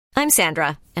I'm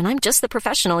Sandra, and I'm just the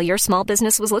professional your small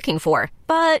business was looking for.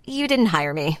 But you didn't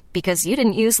hire me because you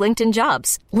didn't use LinkedIn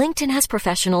Jobs. LinkedIn has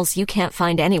professionals you can't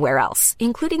find anywhere else,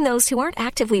 including those who aren't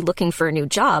actively looking for a new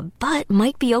job, but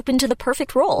might be open to the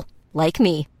perfect role, like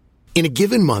me. In a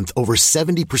given month, over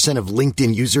 70% of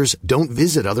LinkedIn users don't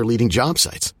visit other leading job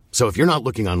sites. So if you're not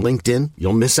looking on LinkedIn,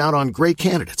 you'll miss out on great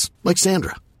candidates like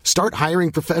Sandra. Start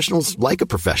hiring professionals like a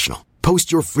professional.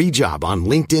 Post your free job on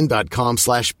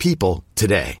linkedin.com/people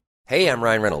today. Hey, I'm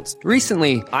Ryan Reynolds.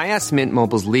 Recently, I asked Mint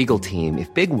Mobile's legal team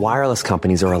if big wireless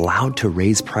companies are allowed to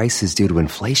raise prices due to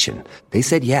inflation. They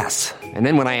said yes. And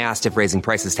then when I asked if raising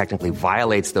prices technically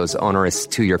violates those onerous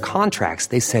two-year contracts,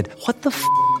 they said, "What the f***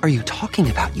 are you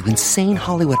talking about, you insane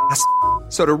Hollywood ass?"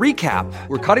 So to recap,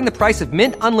 we're cutting the price of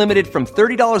Mint Unlimited from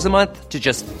 $30 a month to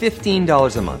just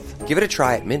 $15 a month. Give it a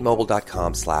try at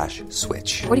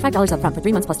mintmobile.com/switch. $45 up front for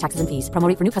 3 months plus taxes and fees. Promo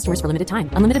rate for new customers for limited time.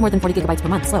 Unlimited more than 40 gigabytes per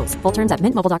month. Slows full terms at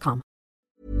mintmobile.com.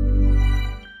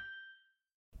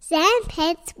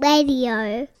 Sandpets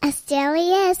Radio,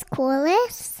 Australia's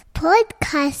coolest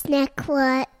podcast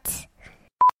network.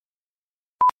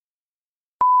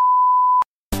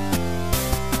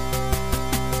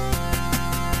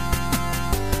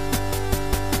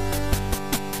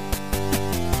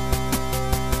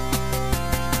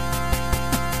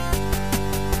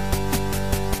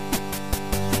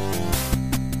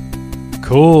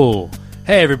 Cool.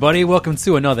 Hey everybody, welcome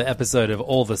to another episode of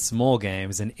All the Small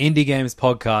Games, an indie games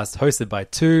podcast hosted by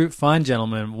two fine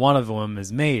gentlemen. One of them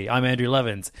is me. I'm Andrew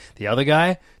Levins. The other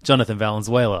guy, Jonathan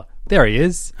Valenzuela. There he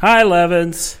is. Hi,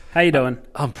 Levins. How you doing?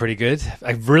 I'm pretty good.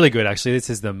 I'm really good, actually. This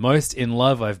is the most in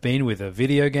love I've been with a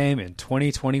video game in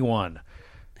 2021.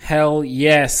 Hell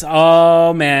yes.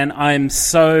 Oh, man. I'm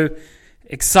so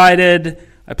excited.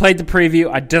 I played the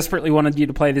preview. I desperately wanted you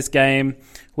to play this game.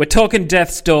 We're talking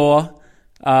Death's Door.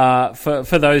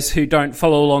 For those who don't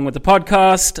follow along with the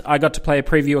podcast, I got to play a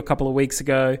preview a couple of weeks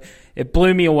ago. It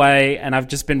blew me away, and I've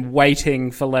just been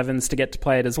waiting for Levins to get to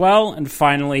play it as well, and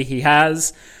finally he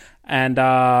has. And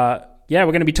yeah, we're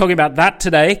going to be talking about that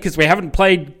today, because we haven't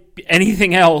played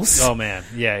anything else. Oh man,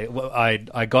 yeah. Well, I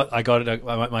got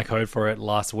my code for it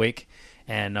last week,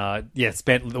 and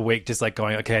spent the week just like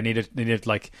going, okay, I need to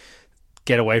like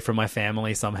get away from my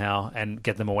family somehow and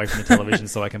get them away from the television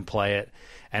so I can play it.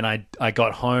 And I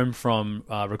got home from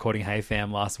recording Hey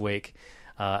Fam last week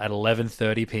at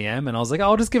 11:30 p.m. and I was like,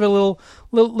 I'll just give it a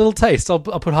little taste. I'll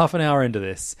put half an hour into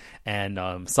this. And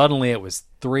suddenly it was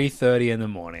 3:30 in the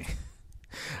morning.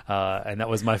 And that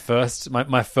was my first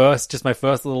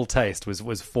little taste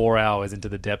was 4 hours into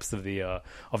the depths of the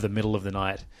middle of the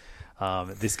night.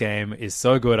 This game is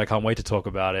so good. I can't wait to talk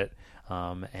about it.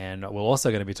 And we're also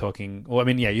going to be talking... Well, I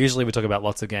mean, yeah, usually we talk about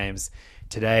lots of games.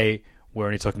 Today, we're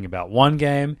only talking about one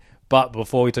game. But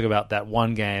before we talk about that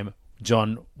one game,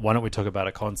 John, why don't we talk about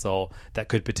a console that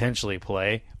could potentially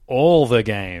play all the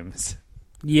games?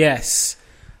 Yes.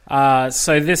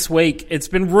 So this week, it's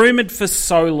been rumored for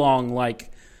so long,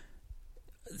 like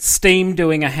Steam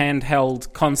doing a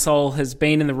handheld console has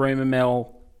been in the rumor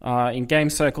mill in game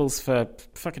circles for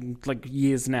fucking like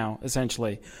years now,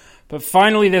 essentially. But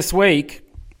finally this week,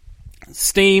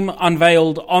 Steam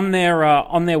unveiled on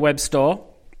their web store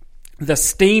the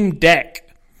Steam Deck,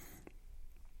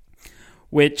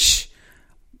 which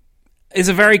is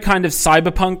a very kind of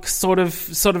cyberpunk sort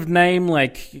of name.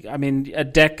 Like, I mean, a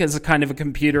deck as a kind of a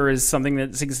computer is something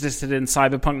that's existed in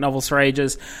cyberpunk novels for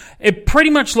ages. It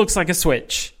pretty much looks like a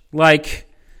Switch, like.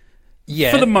 Yeah,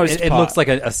 for the most part. It looks like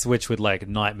a Switch with like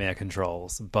nightmare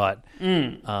controls, but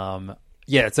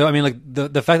yeah. So I mean, like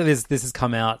the fact that this has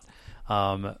come out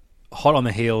hot on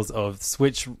the heels of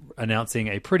Switch announcing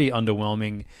a pretty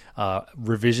underwhelming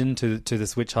revision to the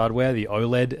Switch hardware, the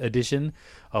OLED edition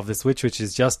of the Switch, which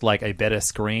is just like a better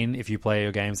screen if you play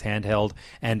your games handheld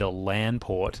and a LAN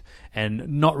port, and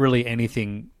not really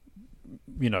anything,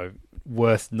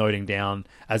 worth noting down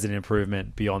as an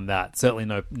improvement beyond that. Certainly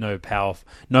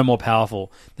no more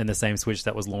powerful than the same Switch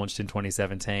that was launched in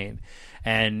 2017.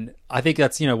 And I think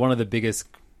that's one of the biggest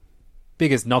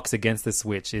knocks against the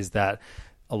Switch is that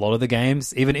a lot of the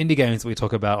games, even indie games that we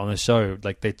talk about on the show,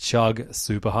 like they chug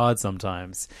super hard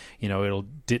sometimes. It'll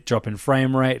drop in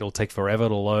frame rate, it'll take forever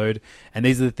to load, and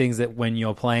these are the things that when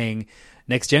you're playing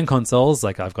next gen consoles,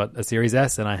 like I've got a Series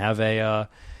S and I have a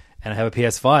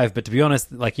PS5, but to be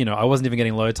honest, I wasn't even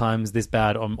getting load times this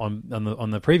bad on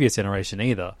the previous generation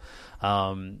either.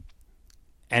 And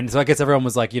so I guess everyone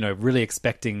was really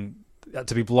expecting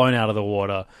to be blown out of the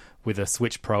water with a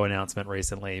Switch Pro announcement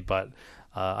recently, but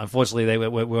unfortunately they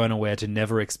were unaware to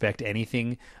never expect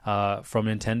anything from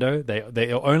Nintendo.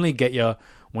 They only get you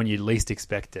when you least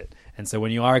expect it. And so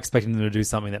when you are expecting them to do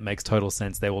something that makes total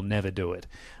sense, they will never do it.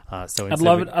 So I'd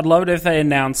love it if they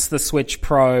announced the Switch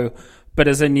Pro, but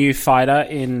as a new fighter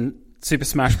in Super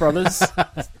Smash Brothers.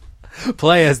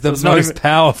 Play as the most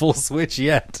powerful Switch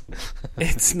yet.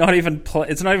 It's not even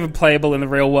playable in the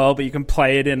real world, but you can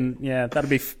play it in. Yeah, that'd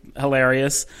be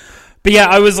hilarious. But yeah,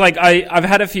 I was like, I've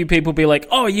had a few people be like,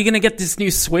 "Oh, you're gonna get this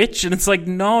new Switch," and it's like,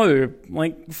 no,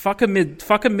 like fuck a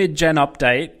mid-gen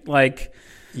update, like.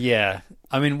 Yeah,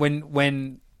 I mean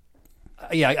when.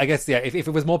 Yeah, I guess, if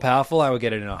it was more powerful, I would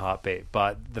get it in a heartbeat.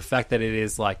 But the fact that it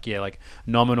is like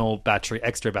nominal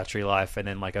extra battery life, and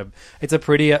then it's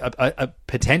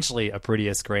potentially a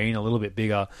prettier screen, a little bit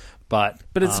bigger, but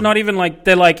it's not even like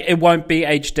they're like, it won't be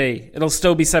HD. It'll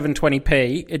still be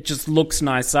 720p. It just looks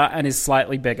nicer and is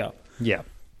slightly bigger. Yeah.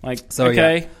 So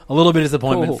okay, a little bit of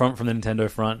disappointment from the Nintendo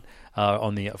front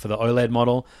for the OLED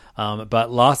model.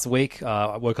 But last week,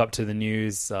 I woke up to the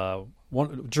news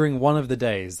during one of the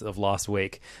days of last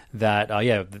week that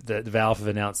the Valve have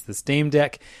announced the Steam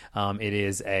Deck. It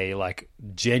is a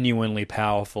genuinely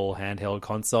powerful handheld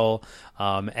console,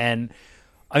 and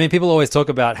I mean, people always talk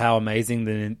about how amazing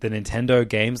the Nintendo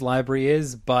games library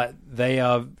is, but they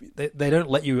don't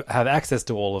let you have access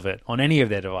to all of it on any of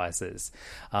their devices.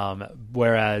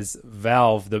 Whereas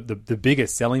Valve, the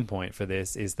biggest selling point for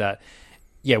this is that,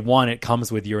 one, it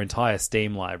comes with your entire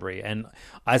Steam library. And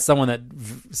as someone that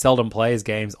seldom plays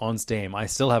games on Steam, I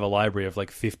still have a library of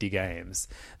 50 games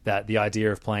that the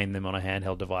idea of playing them on a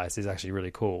handheld device is actually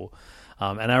really cool.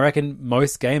 And I reckon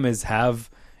most gamers have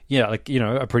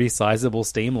a pretty sizable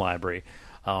Steam library.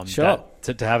 Sure.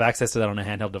 To have access to that on a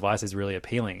handheld device is really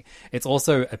appealing. It's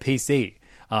also a PC.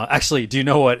 Actually, do you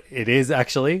know what it is,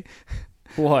 actually?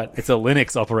 What? It's a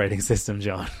Linux operating system,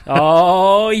 John.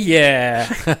 Oh, yeah.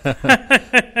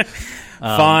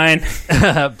 Fine.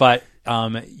 But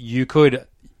you could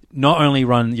not only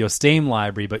run your Steam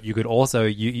library, but you could also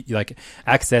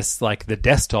access the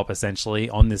desktop essentially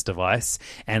on this device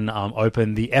and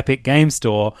open the Epic Game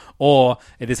Store, or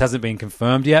if this hasn't been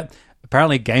confirmed yet,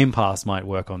 apparently Game Pass might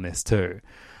work on this too.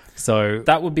 So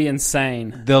that would be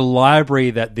insane. The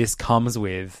library that this comes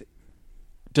with,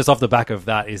 just off the back of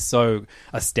that, is so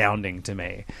astounding to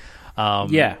me.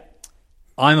 I'm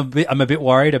a bit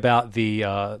worried about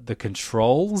the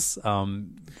controls.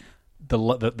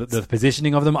 The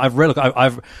positioning of them.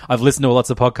 I've listened to lots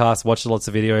of podcasts, watched lots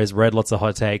of videos, read lots of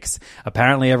hot takes.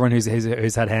 Apparently, everyone who's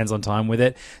had hands-on time with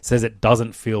it says it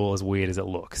doesn't feel as weird as it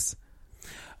looks.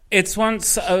 It's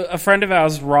once a friend of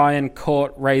ours, Ryan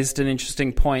Court, raised an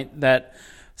interesting point that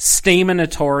Steam are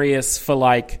notorious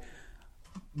for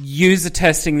user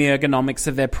testing the ergonomics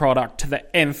of their product to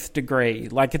the nth degree.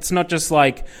 It's not just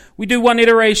we do one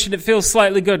iteration, it feels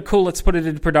slightly good, cool, let's put it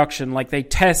into production. They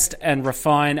test and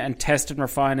refine and test and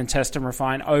refine and test and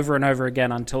refine over and over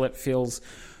again until it feels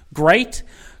great.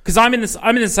 Because I'm in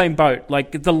the same boat.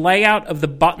 The layout of the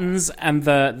buttons and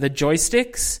the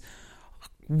joysticks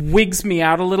wigs me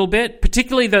out a little bit.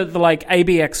 Particularly the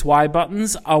ABXY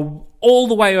buttons are all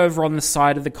the way over on the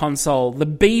side of the console. The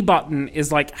B button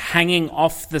is hanging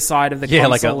off the side of the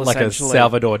console, like a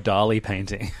Salvador Dali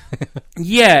painting.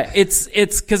 Yeah, it's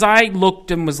because I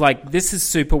looked and was like, this is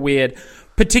super weird,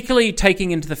 particularly taking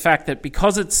into the fact that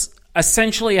because it's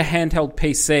essentially a handheld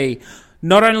PC,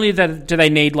 not only do they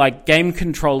need game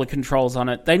controller controls on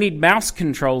it, they need mouse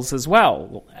controls as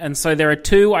well. And so there are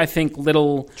two, I think,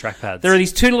 little trackpads. There are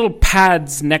these two little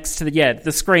pads next to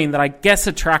the screen that I guess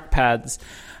are trackpads.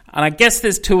 And I guess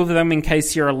there's two of them in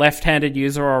case you're a left-handed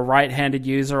user or a right-handed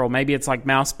user, or maybe it's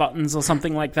mouse buttons or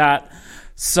something like that.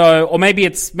 So, or maybe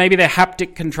they're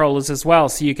haptic controllers as well,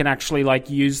 so you can actually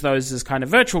use those as kind of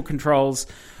virtual controls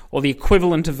or the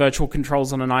equivalent of virtual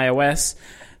controls on an iOS.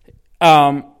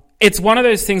 It's one of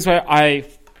those things where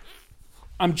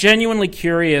I'm genuinely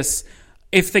curious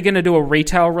if they're going to do a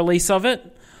retail release of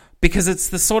it, because it's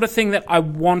the sort of thing that I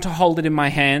want to hold it in my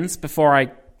hands before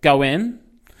I go in.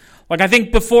 I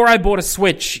think before I bought a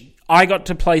Switch, I got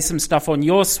to play some stuff on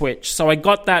your Switch. So I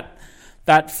got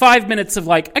that 5 minutes of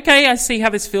okay, I see how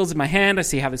this feels in my hand. I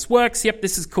see how this works. Yep,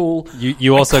 this is cool.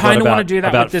 You also got want to do that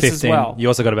about with this 15, as well. You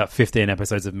also got about 15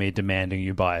 episodes of me demanding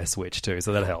you buy a Switch too,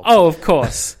 so that helps. Oh, of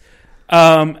course.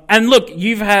 And look,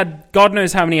 you've had God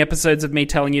knows how many episodes of me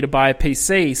telling you to buy a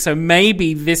PC. So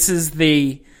maybe this is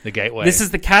the gateway. This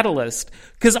is the catalyst.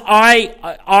 Because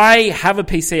I have a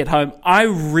PC at home. I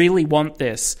really want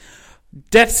this.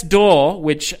 Death's Door,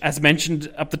 which, as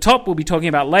mentioned up the top, we'll be talking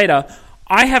about later,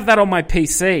 I have that on my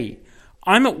PC.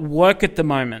 I'm at work at the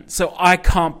moment, so I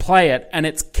can't play it, and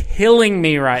it's killing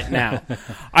me right now.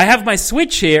 I have my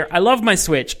Switch here. I love my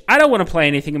Switch. I don't want to play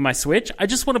anything in my Switch. I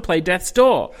just want to play Death's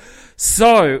Door.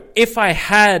 So if I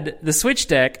had the Switch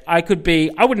Deck, I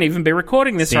wouldn't even be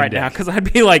recording this Steam right Deck. now because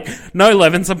I'd be like, no,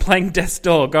 Levins, I'm playing Death's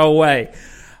Door, go away.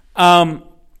 I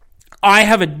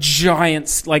have a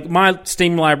giant, like my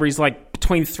Steam library is like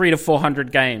between 300 to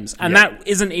 400 games. And that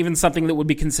isn't even something that would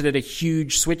be considered a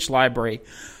huge Switch library.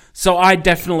 So I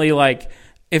definitely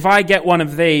if I get one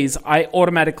of these, I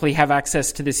automatically have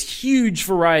access to this huge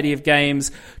variety of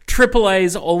games,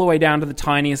 AAAs all the way down to the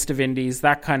tiniest of indies,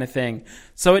 that kind of thing.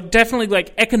 So it definitely,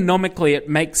 economically, it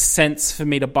makes sense for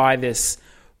me to buy this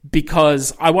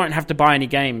because I won't have to buy any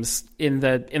games in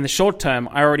the short term.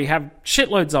 I already have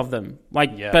shitloads of them.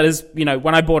 But as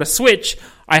when I bought a Switch,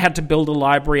 I had to build a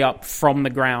library up from the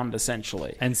ground,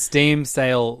 essentially. And Steam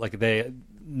sale,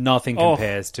 nothing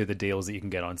compares to the deals that you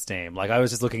can get on Steam. I was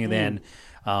just looking at then.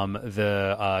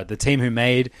 The team who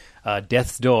made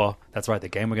Death's Door, that's right, the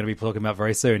game we're going to be talking about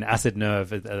very soon, Acid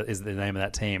Nerve is the name of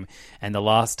that team, and the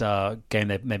last game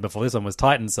they made before this one was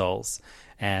Titan Souls,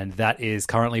 and that is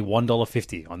currently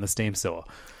 $1.50 on the Steam store.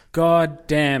 God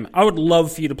damn, I would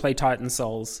love for you to play Titan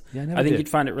Souls. Yeah, I think you'd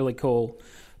find it really cool.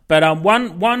 But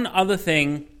one other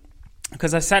thing,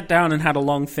 because I sat down and had a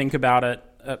long think about it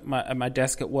at my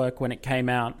desk at work when it came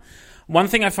out. One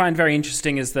thing I find very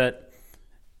interesting is that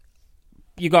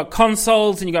you got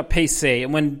consoles and you got PC.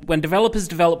 And when developers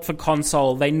develop for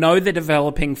console, they know they're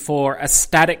developing for a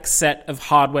static set of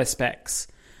hardware specs.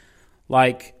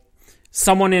 Like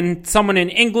someone in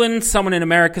England, someone in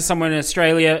America, someone in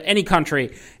Australia, any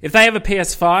country. If they have a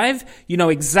PS5, you know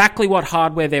exactly what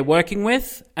hardware they're working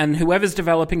with, and whoever's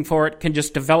developing for it can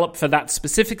just develop for that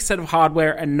specific set of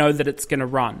hardware and know that it's going to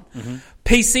run. Mm-hmm.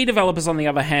 PC developers, on the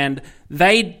other hand,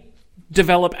 they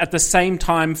develop at the same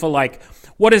time for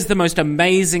what is the most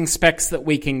amazing specs that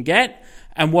we can get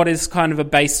and what is kind of a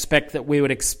base spec that we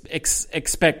would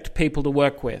expect people to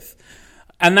work with.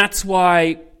 And that's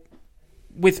why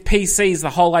with PCs, the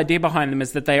whole idea behind them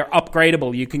is that they are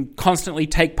upgradable. You can constantly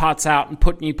take parts out and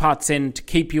put new parts in to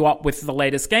keep you up with the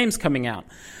latest games coming out.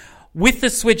 With the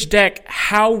Switch Deck,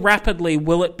 how rapidly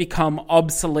will it become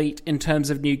obsolete in terms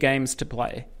of new games to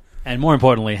play? And more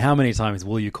importantly, how many times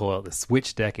will you call it the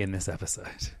Switch Deck in this episode?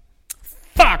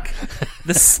 Fuck!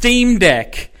 The Steam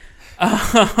Deck.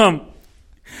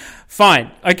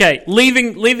 Fine. Okay,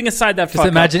 leaving aside that fuck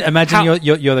Just imagine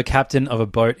you're the captain of a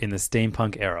boat in the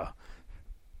steampunk era.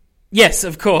 Yes,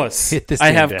 of course. Hit the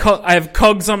I Steam Deck. I have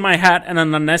cogs on my hat and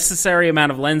an unnecessary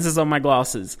amount of lenses on my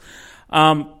glasses.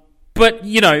 But,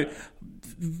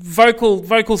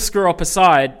 vocal screw up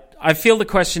aside, I feel the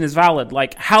question is valid.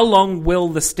 How long will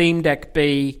the Steam Deck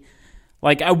be?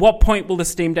 At what point will the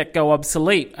Steam Deck go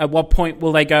obsolete? At what point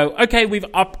will they go, okay, we've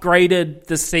upgraded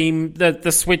the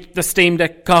Steam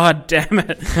Deck. God damn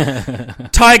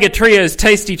it. Tiger Trio's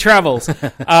Tasty Travels.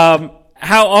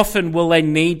 How often will they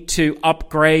need to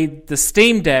upgrade the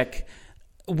Steam Deck?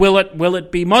 Will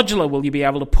it be modular? Will you be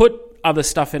able to put other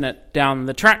stuff in it down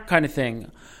the track kind of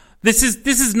thing? This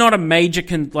is not a major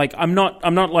I'm not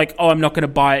I'm not going to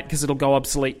buy it because it'll go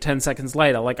obsolete 10 seconds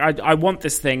later. I want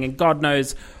this thing, and God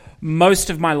knows most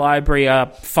of my library are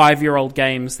 5-year-old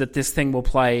games that this thing will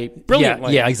play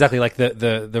brilliantly. Yeah, exactly.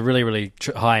 The really, really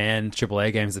high-end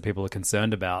AAA games that people are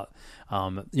concerned about.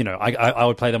 I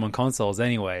would play them on consoles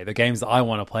anyway. The games that I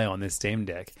want to play on this Steam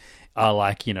Deck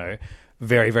are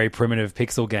very, very primitive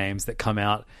pixel games that come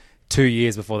out 2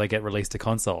 years before they get released to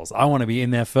consoles. I want to be in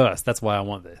there first. That's why I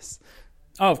want this.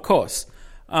 Oh, of course.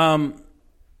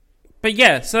 But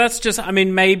yeah, so that's just,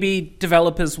 maybe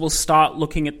developers will start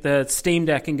looking at the Steam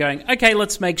Deck and going, okay,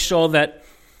 let's make sure that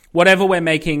whatever we're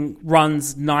making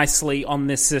runs nicely on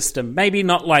this system. Maybe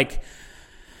not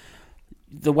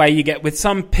the way you get with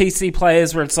some PC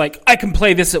players where it's I can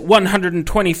play this at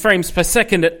 120 frames per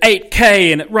second at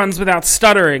 8K and it runs without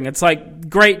stuttering. It's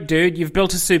great, dude, you've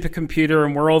built a supercomputer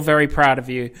and we're all very proud of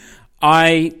you.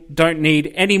 I don't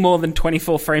need any more than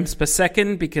 24 frames per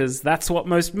second because that's what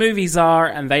most movies are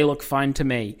and they look fine to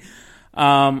me.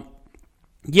 Yeah,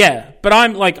 but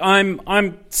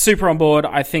I'm super on board.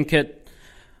 I think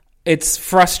it's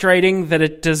frustrating that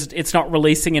it's not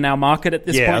releasing in our market at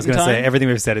this point in time. Yeah, I was going to say, everything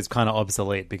we've said is kind of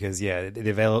obsolete because,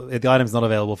 the item's not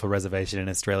available for reservation in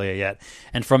Australia yet.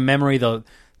 And from memory, the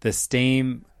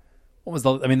Steam... they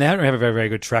don't have a very, very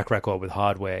good track record with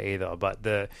hardware either, but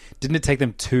didn't it take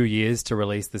them 2 years to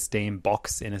release the Steam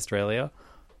box in Australia?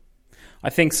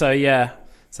 I think so, yeah.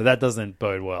 So that doesn't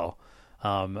bode well.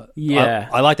 Yeah.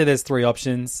 I like that there's 3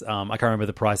 options. I can't remember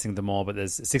the pricing of them all, but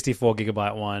there's a 64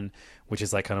 gigabyte one, which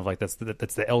is that's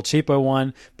the El Cheapo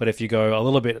one. But if you go a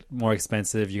little bit more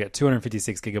expensive, you get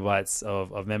 256 gigabytes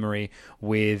of memory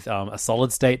with a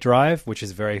solid state drive, which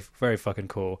is very, very fucking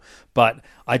cool. But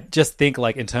I just think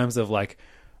in terms of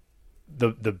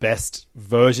the best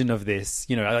version of this.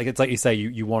 You know, like it's like you say,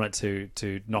 you want it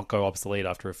to not go obsolete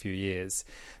after a few years.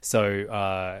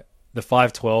 So the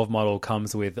 512 model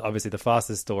comes with obviously the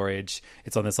fastest storage.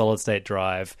 It's on the solid state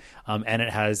drive, and it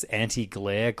has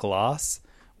anti-glare glass,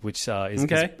 which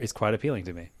is quite appealing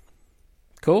to me.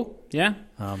 Cool. Yeah.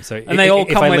 So and they all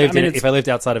come with. If I lived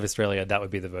outside of Australia, that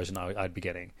would be the version I'd be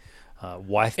getting.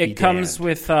 Wife. It comes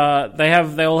with. They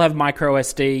all have micro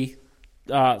SD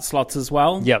slots as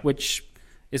well. Yep. Which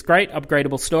is great.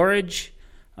 Upgradable storage.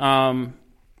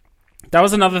 That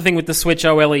was another thing with the Switch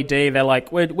OLED. They're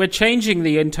like, we're changing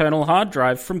the internal hard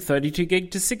drive from 32 gig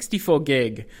to 64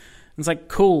 gig. It's like,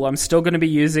 cool. I'm still going to be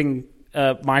using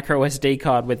a micro SD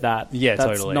card with that. Yeah, That's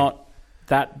totally. Not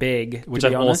that big, which to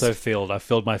be I've honest. also filled. I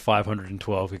filled my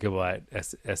 512 gigabyte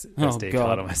SD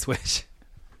card on my Switch.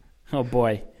 Oh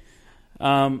boy.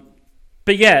 But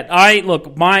yeah, I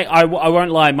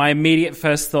won't lie. My immediate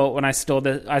first thought when I saw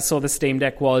the Steam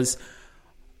Deck was,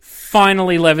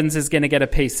 finally Levins is going to get a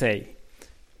PC.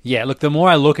 Yeah, look, the more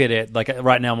I look at it, like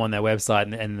right now I'm on their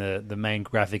website, and the main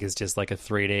graphic is just like a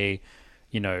 3D,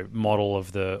 model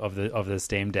of the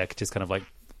Steam Deck, just kind of like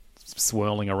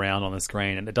swirling around on the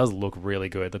screen, and it does look really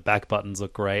good. The back buttons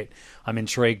look great. I'm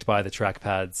intrigued by the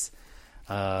trackpads.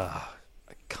 I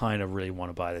kind of really want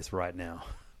to buy this right now.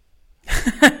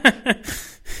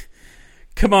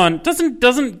 Come on,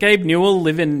 doesn't Gabe Newell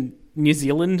live in New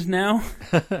Zealand now?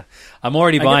 I'm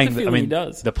already buying. He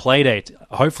does. The Playdate.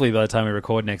 Hopefully, by the time we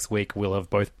record next week, we'll have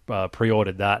both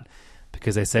pre-ordered that,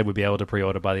 because they said we'd be able to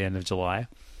pre-order by the end of July.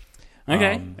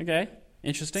 Okay.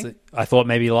 Interesting. So I thought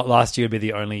maybe last year would be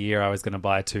the only year I was going to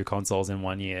buy 2 consoles in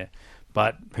 1 year,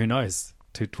 but who knows?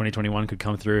 2021 could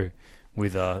come through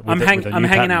with I'm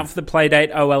hanging out for the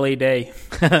Playdate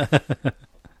OLED.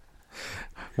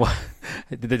 Well,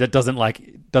 that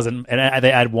doesn't, and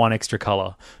they add one extra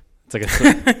color. It's like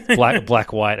a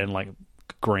black, white, and like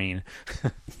green.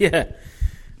 Yeah.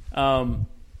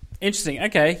 Interesting.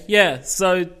 Okay. Yeah.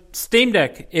 So Steam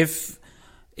Deck, if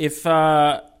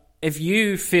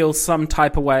you feel some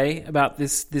type of way about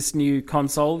this new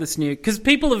console, because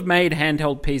people have made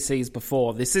handheld PCs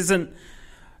before. This isn't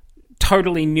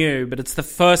totally new, but it's the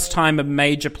first time a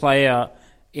major player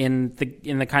in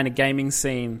the kind of gaming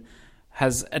scene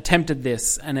has attempted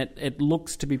this, and it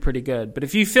looks to be pretty good. But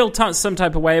if you feel some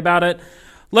type of way about it,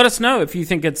 let us know. If you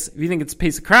think it's a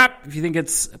piece of crap, if you think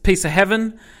it's a piece of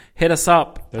heaven, hit us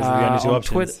up. Those are the only two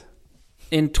options.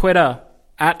 In Twitter,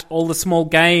 at All The Small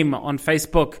Game, on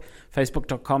Facebook,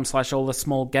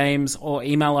 facebook.com/allthesmallgames, or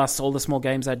email us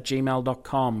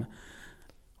allthesmallgames@gmail.com.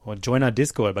 Or join our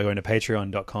Discord by going to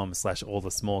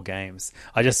patreon.com/allthesmallgames.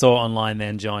 I just saw online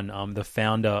then, John, the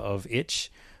founder of Itch,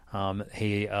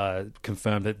 he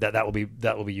confirmed that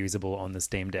will be usable on the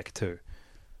Steam Deck too.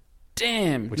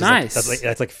 Damn, which nice. Is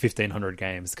that's like 1,500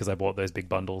 games, because I bought those big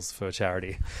bundles for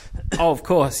charity. Oh, of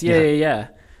course, yeah.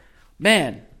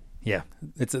 Man, yeah,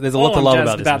 there's a lot to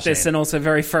love about this and also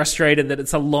very frustrated that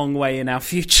it's a long way in our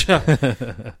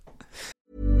future.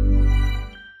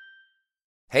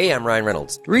 Hey, I'm Ryan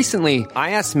Reynolds. Recently,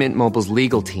 I asked Mint Mobile's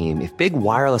legal team if big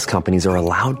wireless companies are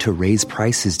allowed to raise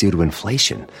prices due to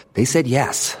inflation. They said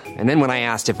yes. And then when I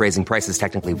asked if raising prices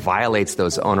technically violates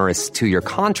those onerous 2-year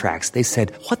contracts, they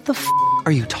said, "What the f***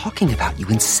 are you talking about, you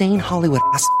insane Hollywood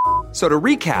ass?" So to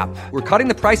recap, we're cutting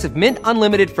the price of Mint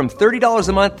Unlimited from $30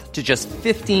 a month to just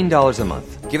 $15 a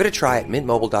month. Give it a try at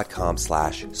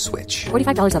mintmobile.com/switch.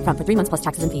 $45 up front for 3 months plus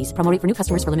taxes and fees. Promo rate for new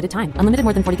customers for limited time. Unlimited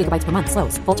more than 40 gigabytes per month.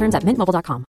 Slows full terms at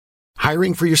mintmobile.com.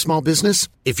 Hiring for your small business?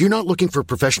 If you're not looking for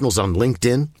professionals on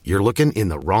LinkedIn, you're looking in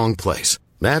the wrong place.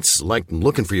 That's like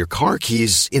looking for your car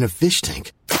keys in a fish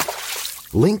tank.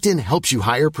 LinkedIn helps you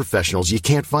hire professionals you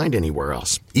can't find anywhere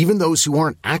else, even those who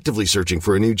aren't actively searching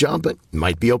for a new job but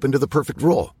might be open to the perfect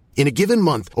role. In a given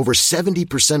month, over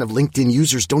 70% of LinkedIn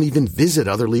users don't even visit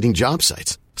other leading job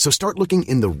sites. So start looking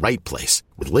in the right place.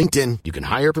 With LinkedIn, you can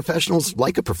hire professionals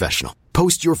like a professional.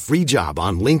 Post your free job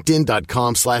on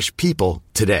linkedin.com/people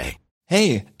today.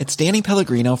 Hey, it's Danny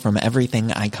Pellegrino from Everything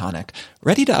Iconic.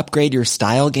 Ready to upgrade your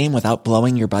style game without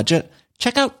blowing your budget?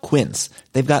 Check out Quince.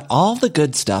 They've got all the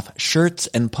good stuff, shirts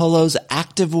and polos,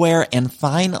 activewear, and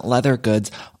fine leather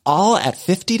goods, all at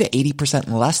 50 to 80%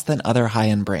 less than other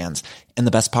high-end brands. And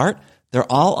the best part?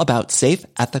 They're all about safe,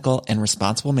 ethical, and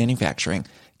responsible manufacturing.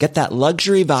 Get that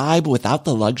luxury vibe without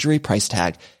the luxury price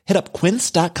tag. Hit up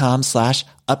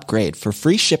quince.com/upgrade for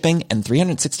free shipping and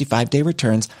 365-day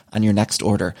returns on your next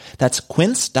order. That's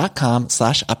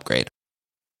quince.com/upgrade.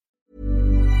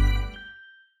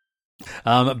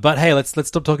 But hey, let's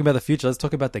stop talking about the future. Let's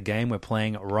talk about the game we're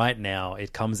playing right now.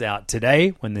 It comes out today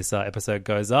when this episode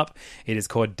goes up. It is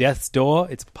called Death's Door.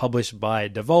 It's published by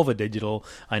Devolver Digital.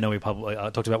 I know we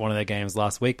talked about one of their games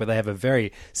last week, but they have a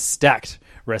very stacked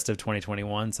rest of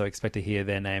 2021, so expect to hear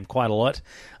their name quite a lot.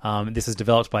 This is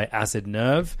developed by Acid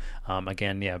Nerve.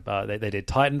 They did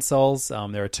Titan Souls.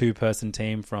 They're a two-person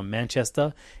team from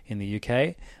Manchester in the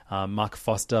UK. Mark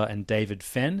Foster and David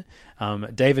Fenn.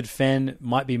 David Fenn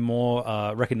might be more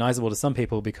recognizable to some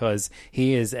people because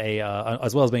he is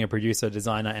as well as being a producer,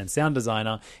 designer, and sound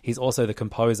designer, he's also the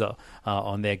composer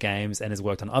on their games and has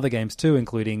worked on other games too,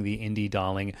 including the indie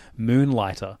darling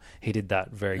Moonlighter. He did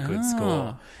that very good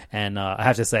score. And I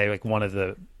have to say, like, one of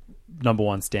the number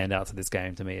one standouts of this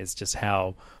game to me is just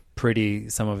how pretty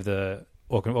some of the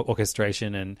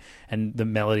orchestration and the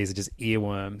melodies are just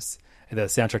earworms. The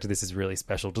soundtrack to this is really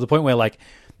special, to the point where, like,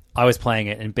 I was playing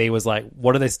it and B was like,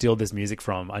 what do they steal this music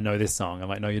from? I know this song. I'm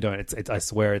like, no, you don't. It's I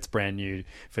swear it's brand new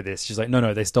for this. She's like,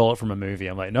 no, they stole it from a movie.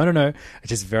 I'm like, no. It's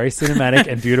just very cinematic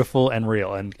and beautiful and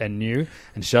real and new,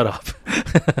 and shut up.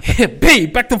 B,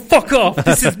 back the fuck off.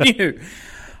 This is new.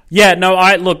 Yeah, no,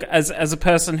 I look, as a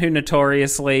person who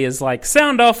notoriously is like,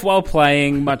 sound off while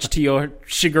playing, much to your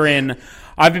chagrin,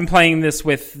 I've been playing this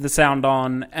with the sound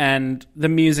on, and the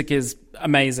music is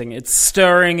amazing. It's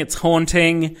stirring, it's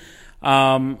haunting.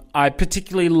 I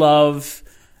particularly love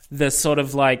the sort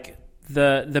of like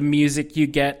the music you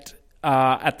get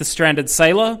at the Stranded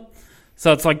Sailor.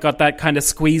 So it's like got that kind of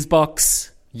squeeze box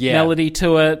melody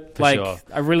to it. Like, sure.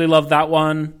 I really love that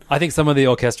one. I think some of the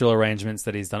orchestral arrangements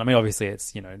that he's done, I mean, obviously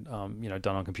it's done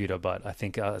on computer, but I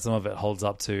think some of it holds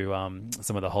up to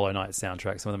some of the Hollow Knight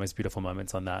soundtrack. Some of the most beautiful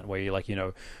moments on that, where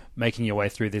you're making your way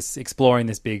through this, exploring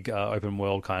this big open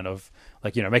world kind of,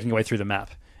 making your way through the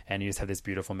map, and you just have this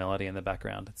beautiful melody in the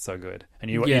background. It's so good,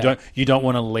 and you don't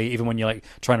want to leave, even when you're like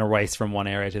trying to race from one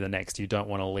area to the next. You don't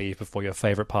want to leave before your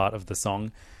favorite part of the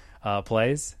song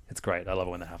plays. It's great. I love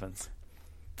it when that happens.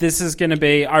 This is going to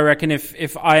be, I reckon,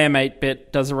 if I Am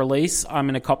 8-Bit does a release, I'm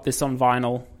going to cop this on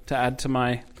vinyl to add to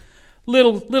my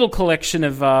little collection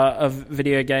of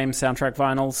video game soundtrack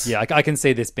vinyls. Yeah, I can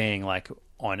see this being like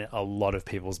on a lot of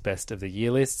people's best of the year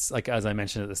lists. Like, as I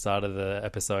mentioned at the start of the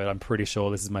episode, I'm pretty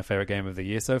sure this is my favorite game of the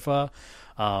year so far.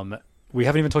 We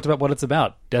haven't even talked about what it's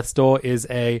about. Death's Door is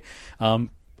a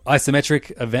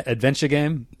isometric adventure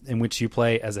game in which you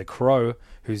play as a crow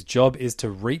whose job is to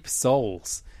reap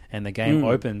souls. And the game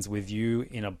opens with you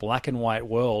in a black and white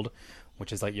world,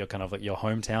 which is like your kind of like your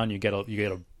hometown.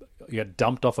 You get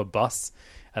dumped off a bus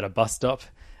at a bus stop,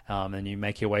 and you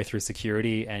make your way through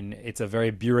security. And it's a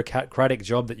very bureaucratic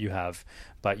job that you have,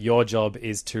 but your job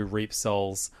is to reap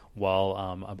souls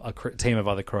while a team of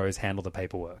other crows handle the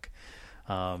paperwork.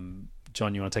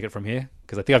 John, you want to take it from here?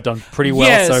 Because I think I've done pretty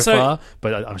well so far,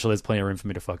 but I'm sure there's plenty of room for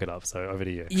me to fuck it up. So over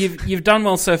to you. You've done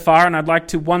well so far, and I'd like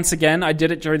to once again, I did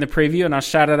it during the preview, and I'll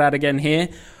shout it out again here.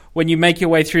 When you make your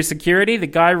way through security, the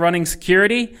guy running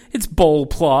security, it's Ball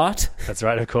Plot. That's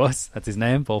right, of course. That's his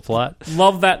name, Ball Plot.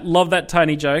 Love that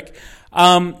tiny joke.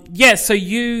 So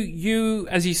you,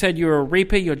 as you said, you're a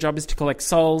reaper. Your job is to collect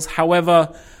souls.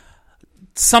 However,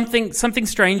 something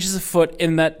strange is afoot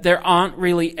in that there aren't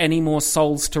really any more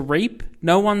souls to reap.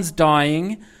 No one's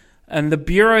dying, and the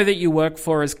bureau that you work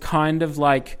for is kind of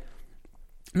like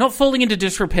not falling into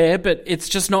disrepair, but it's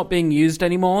just not being used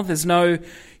anymore.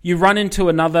 You run into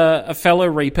a fellow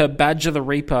reaper, Badger the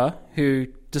Reaper, who,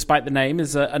 despite the name,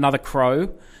 is another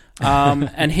crow.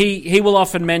 And he will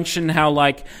often mention how,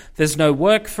 like, there's no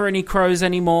work for any crows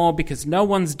anymore because no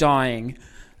one's dying.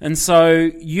 And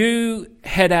so you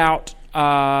head out.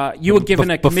 You were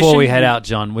given a commission. Before we head out,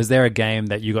 John, was there a game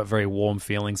that you got very warm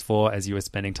feelings for as you were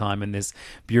spending time in this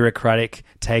bureaucratic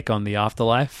take on the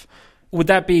afterlife? Would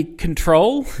that be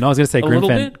Control? No, I was going to say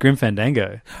Grim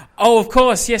Fandango. Oh, of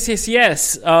course.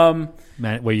 Yes. Man,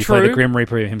 where you play the Grim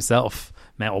Reaper himself.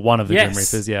 Man, or one of the Grim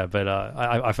Reapers, yeah. But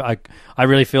I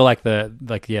really feel like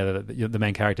the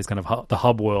main character's kind of the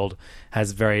hub world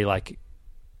has very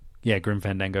Grim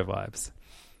Fandango vibes.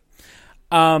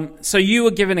 So you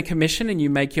were given a commission and you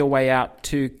make your way out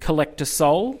to collect a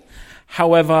soul.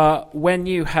 However, when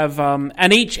you have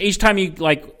and each time you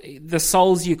the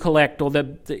souls you collect, or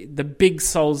the big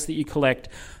souls that you collect,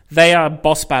 they are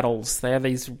boss battles. They are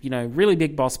these really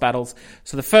big boss battles.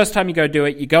 So the first time you go do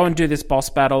it, you go and do this boss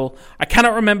battle. I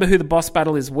cannot remember who the boss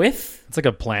battle is with. It's like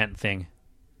a plant thing.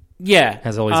 Yeah,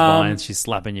 has all these vines. She's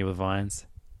slapping you with vines.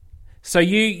 So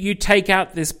you take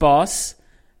out this boss.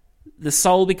 the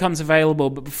soul becomes available,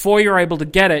 but before you're able to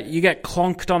get it, you get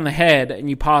clonked on the head and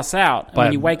you pass out. And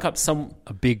when you wake up,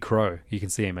 a big crow. You can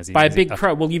see him as he by a big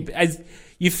crow. Well,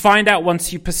 you find out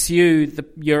once you pursue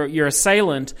your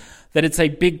assailant that it's a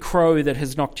big crow that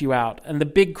has knocked you out, and the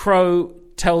big crow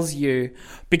tells you,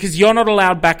 because you're not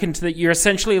allowed back into you're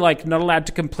essentially like not allowed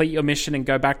to complete your mission and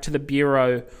go back to the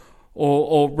bureau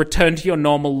or return to your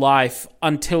normal life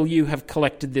until you have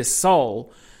collected this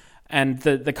soul. And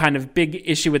the kind of big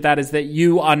issue with that is that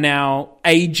you are now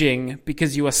aging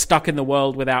because you are stuck in the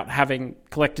world without having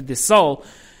collected this soul.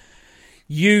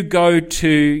 You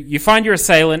find your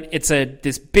assailant. It's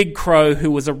this big crow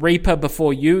who was a reaper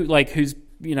before you, like who's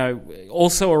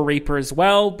also a reaper as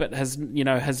well, but has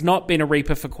not been a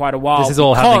reaper for quite a while. This is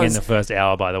all happening in the first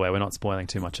hour, by the way. We're not spoiling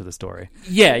too much of the story.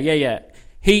 Yeah.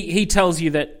 He tells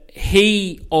you that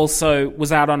he also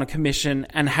was out on a commission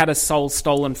and had a soul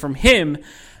stolen from him.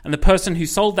 And the person who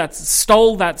stole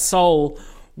that soul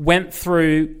went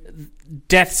through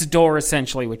Death's Door,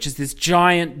 essentially, which is this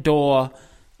giant door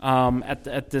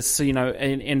at this,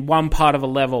 in one part of a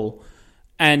level.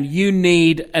 And you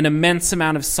need an immense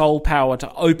amount of soul power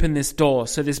to open this door.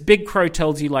 So this big crow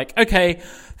tells you, like, okay,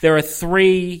 there are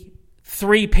three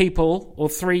people or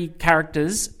three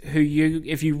characters who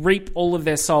if you reap all of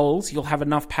their souls, you'll have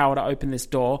enough power to open this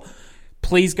door.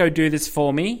 Please go do this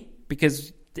for me,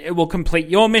 because it will complete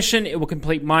your mission. It will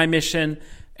complete my mission.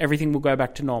 Everything will go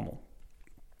back to normal.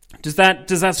 Does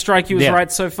that strike you as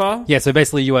right so far? Yeah. So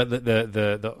basically, you are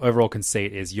the overall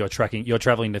conceit is you're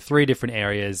traveling to 3 different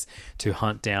areas to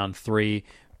hunt down 3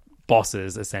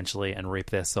 bosses essentially and reap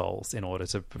their souls in order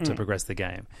to progress the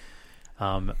game.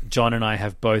 John and I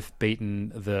have both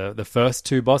beaten the first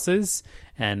 2 bosses,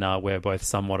 and we're both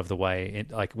somewhat of the way.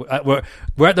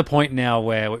 We're at the point now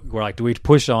where we're like, do we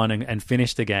push on and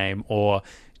finish the game, or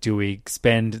do we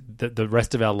spend the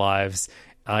rest of our lives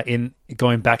in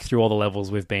going back through all the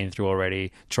levels we've been through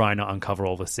already, trying to uncover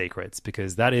all the secrets?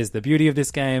 Because that is the beauty of this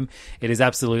game. It is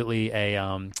absolutely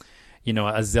a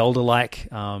Zelda-like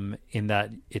in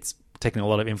that it's taking a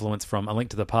lot of influence from A Link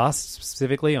to the Past,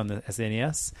 specifically on the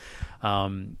SNES,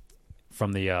 from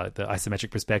the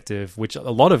isometric perspective, which a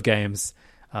lot of games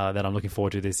that I'm looking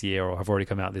forward to this year or have already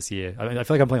come out this year. I mean, I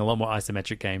feel like I'm playing a lot more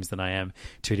isometric games than I am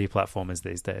 2D platformers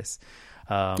these days.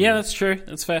 Yeah, that's true.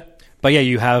 That's fair. But yeah,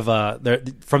 you have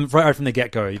from the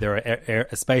get-go, there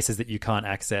are spaces that you can't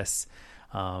access.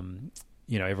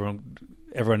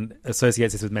 Everyone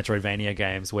associates this with Metroidvania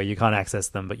games where you can't access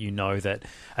them, but you know that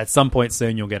at some point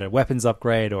soon you'll get a weapons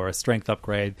upgrade or a strength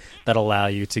upgrade that allow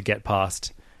you to get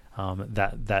past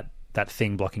that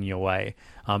thing blocking your way.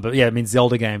 But yeah, I mean,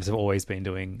 Zelda games have always been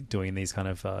doing these kind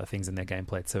of things in their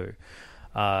gameplay too.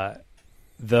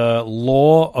 The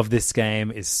lore of this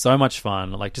game is so much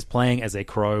fun. Like, just playing as a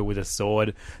crow with a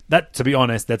sword. That, to be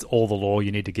honest, that's all the lore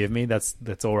you need to give me. That's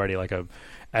already like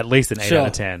at least an 8 out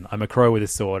of 10. I'm a crow with a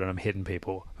sword and I'm hitting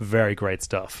people. Very great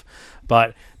stuff.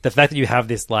 But the fact that you have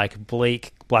this like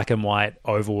bleak black and white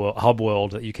overworld, hub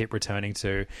world that you keep returning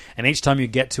to, and each time you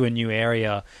get to a new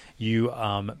area, you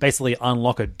basically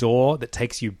unlock a door that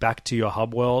takes you back to your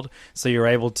hub world, so you're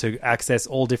able to access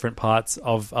all different parts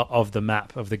of the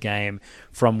map of the game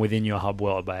from within your hub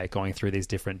world by going through these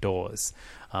different doors.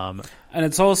 And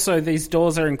it's also, these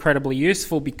doors are incredibly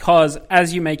useful because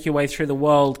as you make your way through the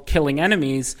world killing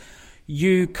enemies,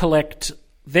 you collect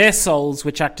their souls,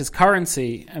 which act as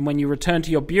currency, and when you return to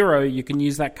your bureau, you can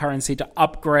use that currency to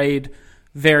upgrade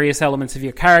various elements of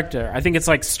your character. I think it's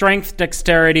like strength,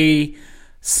 dexterity,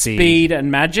 speed and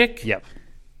magic. Yep.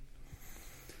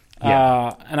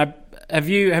 And have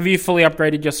you fully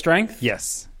upgraded your strength?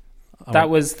 Yes.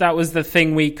 That was the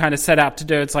thing we kind of set out to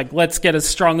do. It's like, let's get as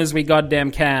strong as we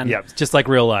goddamn can. Yeah, just like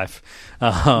real life.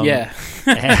 Yeah.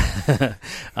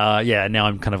 Yeah, now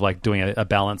I'm kind of like doing a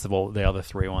balance of all the other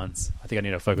 3 ones. I think I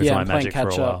need to focus on my magic for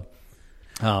a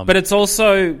while. But it's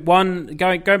also going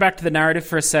back to the narrative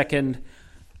for a second.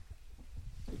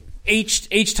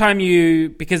 Each time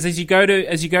because as you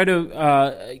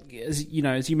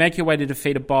make your way to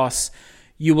defeat a boss,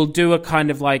 you will do a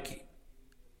kind of like,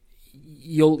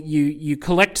 you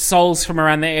collect souls from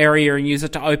around the area and use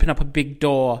it to open up a big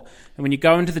door. And when you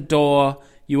go into the door,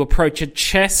 you approach a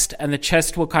chest, and the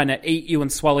chest will kind of eat you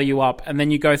and swallow you up. And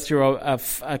then you go through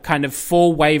a kind of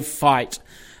 4-wave fight.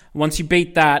 Once you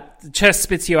beat that, the chest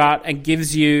spits you out and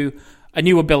gives you a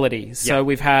new ability. So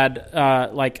we've had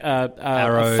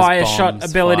arrows, fire bombs, shot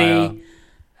ability,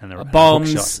 and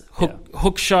bombs,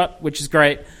 hook shot, which is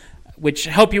great, which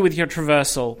help you with your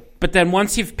traversal. But then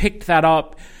once you've picked that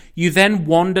up, you then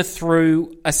wander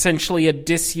through essentially a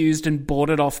disused and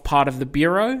boarded off part of the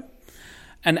bureau.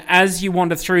 And as you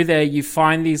wander through there, you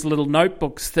find these little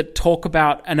notebooks that talk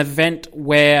about an event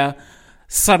where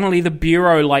suddenly the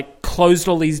Bureau like closed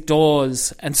all these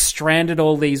doors and stranded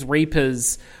all these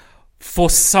Reapers for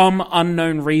some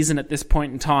unknown reason at this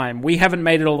point in time. We haven't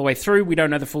made it all the way through. We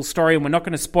don't know the full story, and we're not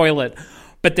going to spoil it.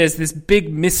 But there's this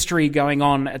big mystery going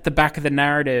on at the back of the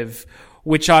narrative,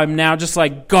 which I'm now just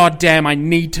like, God damn, I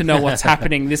need to know what's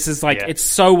happening. This is like, It's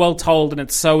so well told and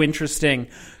it's so interesting.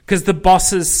 Because the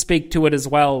bosses speak to it as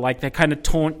well. Like, they kind of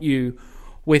taunt you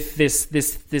with this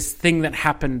thing that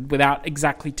happened without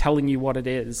exactly telling you what it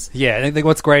is. Yeah, I think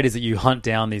what's great is that you hunt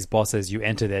down these bosses, you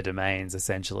enter their domains,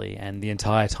 essentially, and the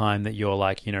entire time that you're,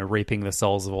 like, you know, reaping the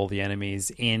souls of all the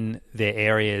enemies in their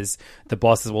areas, the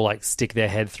bosses will, like, stick their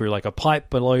head through, like, a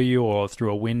pipe below you or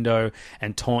through a window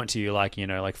and taunt you, like, you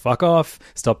know, like, fuck off,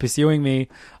 stop pursuing me,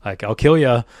 like, I'll kill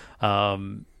you.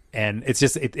 And it's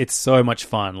just, it's so much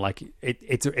fun. Like,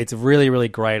 it's really, really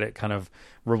great at kind of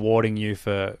rewarding you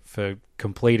for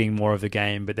completing more of the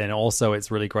game, but then also it's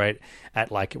really great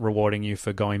at like rewarding you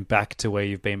for going back to where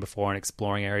you've been before and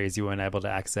exploring areas you weren't able to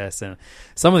access. And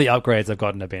some of the upgrades I've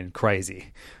gotten have been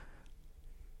crazy.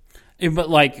 But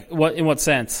like, in what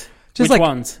sense? Just Which like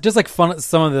ones? Just like fun.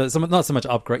 Some not so much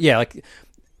upgrade. Yeah, like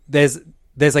there's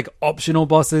like optional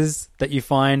bosses that you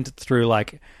find through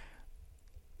like,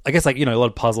 I guess, like, you know, a lot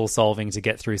of puzzle solving to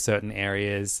get through certain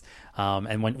areas.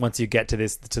 And once you get to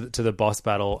this to the boss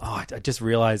battle, I just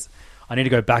realized I need to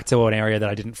go back to an area that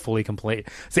I didn't fully complete.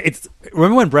 So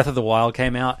remember when Breath of the Wild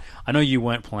came out? I know you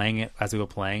weren't playing it as we were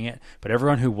playing it, but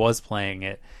everyone who was playing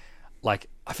it, like,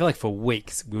 I feel like for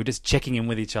weeks we were just checking in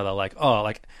with each other, like, oh,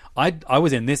 like I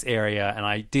was in this area and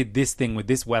I did this thing with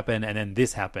this weapon and then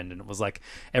this happened, and it was like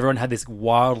everyone had this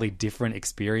wildly different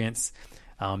experience.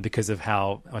 Because of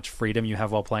how much freedom you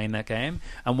have while playing that game.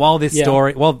 And while this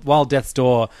story, while Death's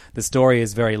Door, the story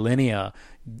is very linear,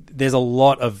 there's a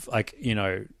lot of, like, you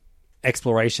know,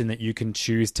 exploration that you can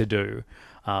choose to do.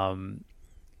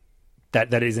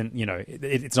 That isn't, you know,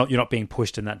 it's not, you're not being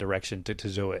pushed in that direction to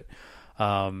do it.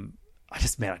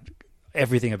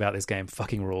 Everything about this game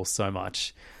fucking rules so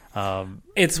much.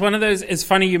 It's one of those. It's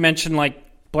funny you mentioned like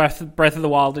Breath of the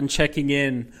Wild and checking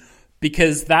in.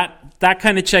 Because that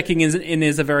kind of checking in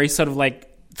is a very sort of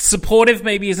like supportive,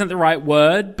 maybe isn't the right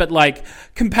word, but like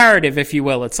comparative, if you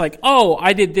will. It's like, oh,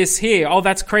 I did this here. Oh,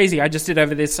 that's crazy. I just did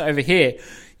this over here.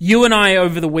 You and I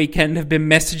over the weekend have been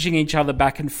messaging each other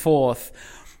back and forth,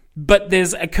 but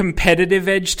there's a competitive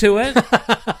edge to it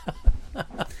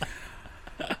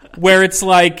where it's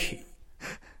like,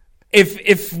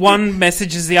 if one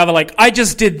messages the other, like, I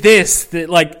just did this, that,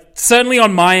 like, certainly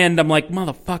on my end, I'm like,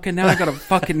 motherfucker, now I gotta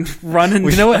fucking run and...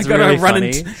 Well, you know what's really funny?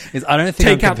 Is I don't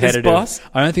think take I'm out this competitive. boss.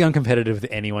 I don't think I'm competitive with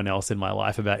anyone else in my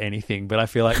life about anything, but I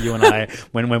feel like you and I,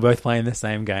 when we're both playing the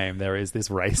same game, there is this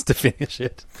race to finish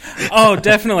it. Oh,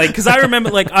 definitely. Because I remember,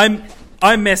 like, I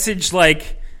messaged,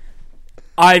 like,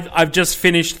 I've just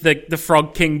finished the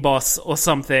Frog King boss or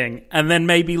something, and then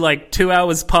maybe like 2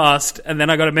 hours passed, and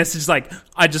then I got a message like,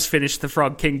 I just finished the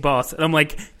Frog King boss, and I'm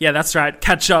like, yeah, that's right,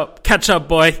 catch up,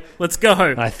 boy, let's go.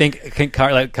 And I think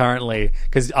currently,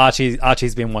 because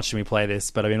Archie's been watching me play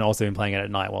this, but I've also been playing it at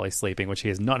night while he's sleeping, which he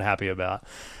is not happy about.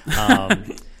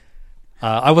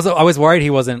 I was worried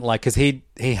he wasn't, like, because he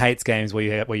hates games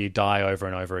where you die over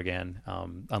and over again,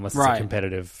 unless it's a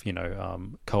competitive, you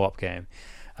know, co-op game.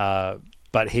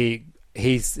 But he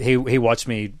watched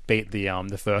me beat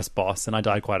the first boss, and I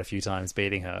died quite a few times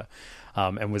beating her,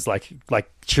 and was like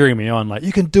cheering me on, like,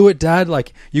 you can do it, Dad,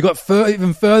 like, you got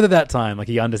even further that time. Like,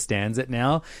 he understands it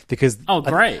now because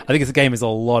great. I think this game is a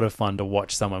lot of fun to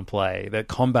watch someone play. The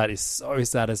combat is so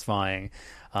satisfying,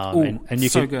 and you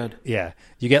so can, good. Yeah,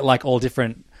 you get like all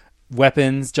different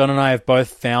weapons. John and I have both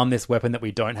found this weapon that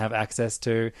we don't have access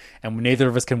to, and neither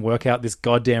of us can work out this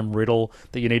goddamn riddle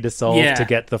that you need to solve to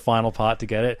get the final part to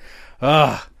get it.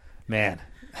 Oh, man.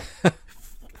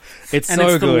 It's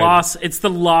so good. It's the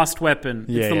last weapon.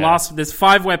 It's the last. There's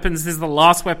 5 weapons. This is the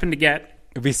last weapon to get.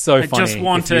 It'd be so funny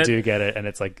if you do get it and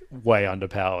it's like way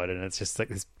underpowered and it's just like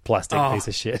this plastic piece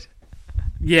of shit.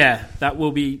 Yeah, that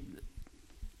will be...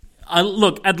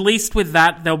 look, at least with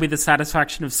that, there'll be the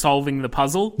satisfaction of solving the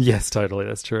puzzle. Yes, totally,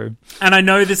 that's true. And I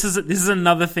know this is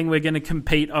another thing we're going to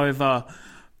compete over,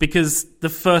 because the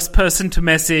first person to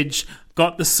message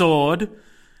got the sword.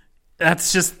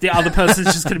 that's just the other person's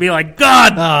just going to be like,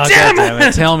 God damn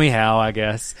it! Tell me how, I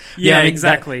guess. Yeah, I mean,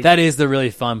 exactly. That is the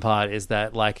really fun part, is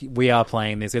that like we are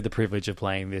playing this, we have the privilege of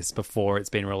playing this before it's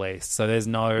been released. So there's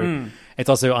no, it's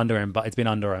also it's been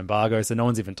under embargo, so no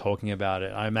one's even talking about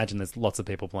it. I imagine there's lots of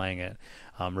people playing it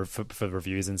for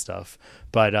reviews and stuff.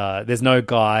 But there's no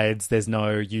guides, there's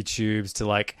no YouTubes to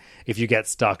like, if you get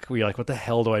stuck, you're like, what the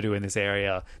hell do I do in this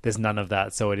area? There's none of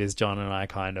that. So it is John and I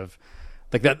kind of,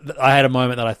 like that. I had a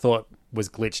moment that I thought was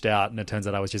glitched out, and it turns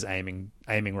out I was just aiming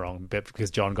wrong, but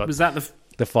because John got... Was that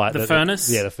the fight, the furnace?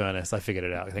 The furnace. I figured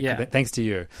it out. Thanks to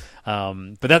you.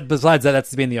 But besides that,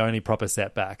 that's been the only proper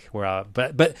setback.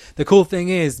 But the cool thing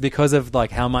is, because of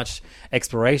like how much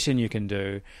exploration you can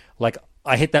do, like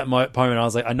I hit that point and I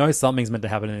was like, I know something's meant to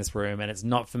happen in this room, and it's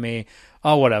not for me.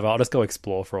 Oh, whatever. I'll just go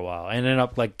explore for a while. I ended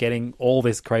up like getting all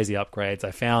this crazy upgrades.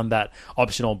 I found that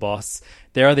optional boss.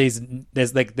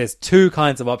 There's two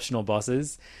kinds of optional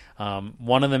bosses.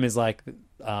 One of them is like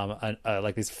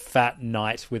like this fat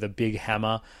knight with a big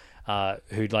hammer,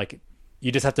 who like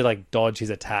you just have to like dodge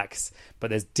his attacks. But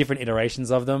there's different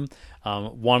iterations of them. Some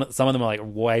of them are like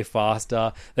way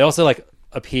faster. They also like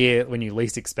appear when you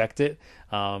least expect it.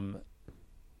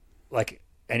 Like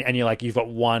and you're like, you've got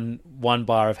one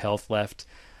bar of health left.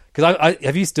 Because I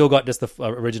have you still got just the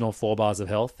original 4 bars of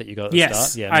health that you got at the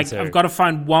start? Yeah, I've got to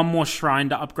find one more shrine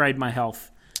to upgrade my health.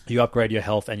 You upgrade your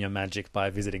health and your magic by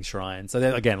visiting shrines. So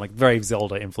they're, again, like very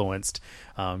Zelda-influenced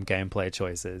gameplay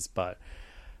choices. But,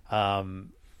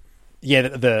 yeah,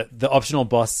 the optional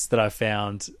boss that I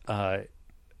found, I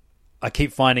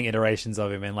keep finding iterations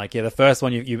of him. And, like, yeah, the first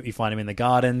one, you find him in the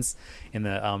gardens in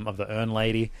the of the Urn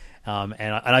Lady. And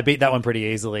I beat that one pretty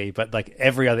easily. But, like,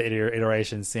 every other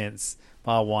iteration since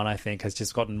Bar 1, I think, has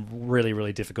just gotten really,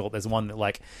 really difficult. There's one that,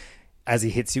 like, as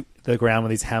he hits the ground with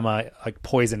his hammer, like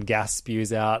poison gas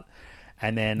spews out.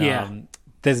 And then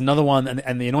there's another one.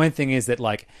 And the annoying thing is that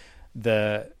like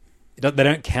they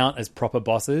don't count as proper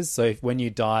bosses. So when you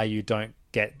die, you don't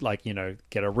get like, you know,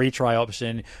 get a retry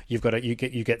option. You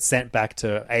get sent back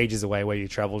to ages away where you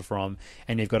traveled from,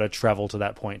 and you've got to travel to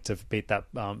that point to beat that,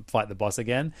 fight the boss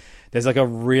again. There's like a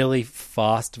really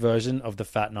fast version of the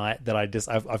Fat Knight that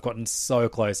I've gotten so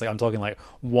close. Like I'm talking like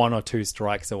 1 or 2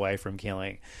 strikes away from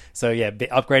killing. So yeah,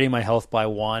 upgrading my health by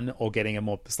 1 or getting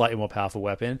a slightly more powerful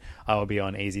weapon, I will be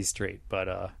on easy street.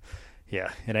 But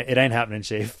yeah, it ain't happening,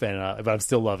 Chief. But I'm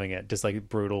still loving it. Just like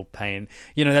brutal pain.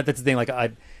 You know, that's the thing. Like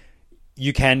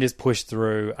you can just push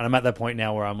through, and I'm at that point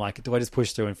now where I'm like, do I just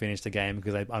push through and finish the game?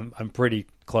 Because I'm pretty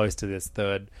close to this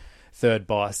third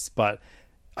boss, but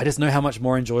I just know how much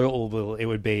more enjoyable it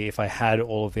would be if I had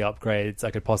all of the upgrades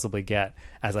I could possibly get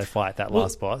as I fight that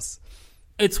last boss.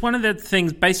 It's one of the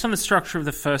things, based on the structure of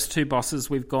the first 2 bosses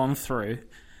we've gone through,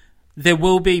 there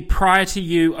will be, prior to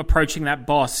you approaching that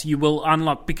boss, you will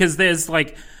unlock, because there's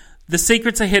like, the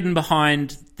secrets are hidden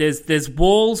behind, there's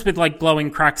walls with like glowing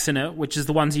cracks in it, which is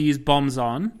the ones you use bombs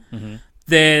on. Mm-hmm.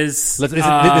 This is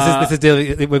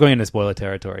we're going into spoiler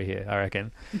territory here, I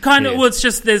reckon. Kind of. Well, it's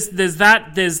just there's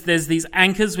these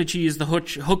anchors which you use the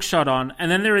hook shot on, and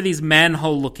then there are these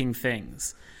manhole looking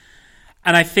things.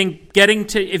 And I think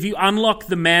if you unlock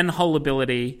the manhole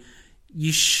ability,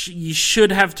 you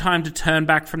should have time to turn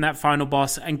back from that final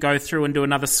boss and go through and do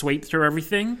another sweep through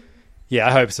everything. Yeah,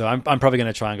 I hope so. I'm probably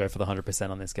going to try and go for the 100%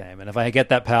 on this game, and if I get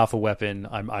that powerful weapon,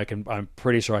 I'm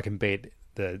pretty sure I can beat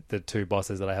the 2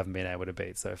 bosses that I haven't been able to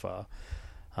beat so far.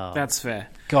 That's fair.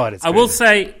 God, it's. I will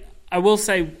say,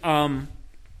 because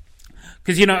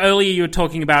you know earlier you were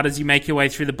talking about as you make your way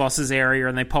through the boss's area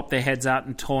and they pop their heads out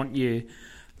and taunt you,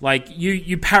 like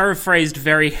you paraphrased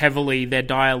very heavily their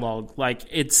dialogue. Like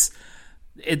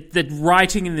the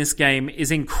writing in this game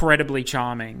is incredibly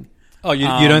charming. Oh, you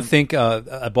don't think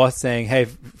a boss saying, "Hey,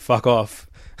 fuck off,"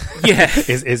 yeah,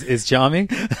 is charming?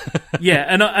 Yeah,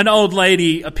 an old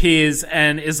lady appears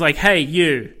and is like, "Hey,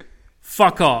 you,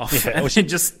 fuck off," and she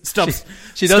just stops.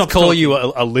 She does call talking. You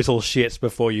a little shit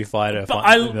before you fight her. But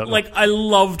I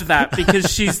loved that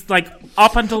because she's like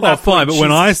up until that point. But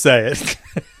when I say it,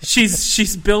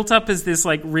 she's built up as this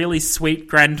like really sweet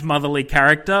grandmotherly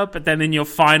character, but then in your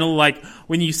final, like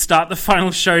when you start the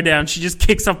final showdown, she just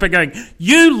kicks up by going,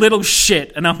 "You little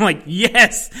shit," and I'm like,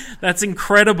 yes, that's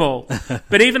incredible.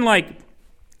 But even like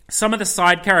some of the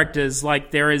side characters,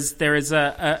 like there is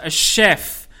a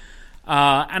chef,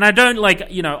 and I don't like,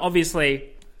 you know, obviously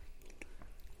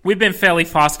we've been fairly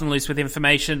fast and loose with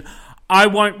information. I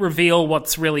won't reveal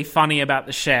what's really funny about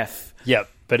the chef. Yep.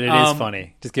 But it is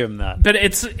funny. Just give him that. But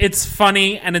it's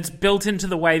funny, and it's built into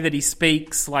the way that he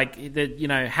speaks, like you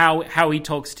know how he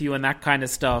talks to you and that kind of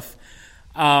stuff.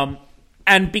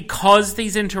 And because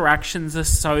these interactions are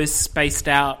so spaced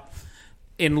out,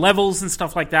 in levels and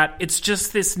stuff like that. It's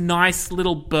just this nice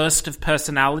little burst of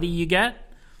personality you get.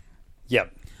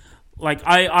 Yep. Like,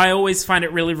 I always find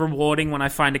it really rewarding when I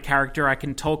find a character I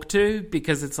can talk to,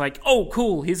 because it's like, oh,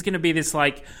 cool, he's going to be this,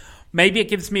 like, maybe it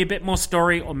gives me a bit more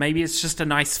story, or maybe it's just a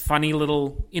nice, funny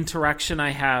little interaction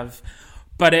I have.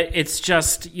 But it's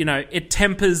just, you know, it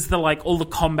tempers the, like, all the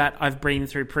combat I've been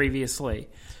through previously.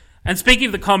 And speaking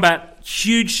of the combat,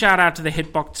 huge shout out to the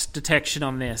hitbox detection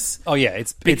on this. Oh yeah,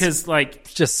 it's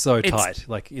just so tight.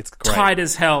 Like, it's great. Tight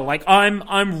as hell. Like,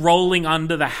 I'm rolling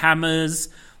under the hammers.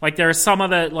 Like, there are some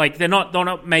other, like, they're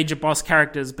not major boss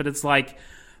characters, but it's like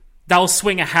they'll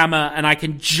swing a hammer and I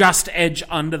can just edge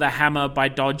under the hammer by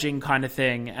dodging, kind of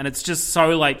thing. And it's just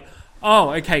so like,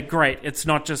 oh, okay, great. It's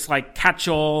not just like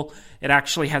catch-all. It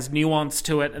actually has nuance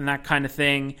to it and that kind of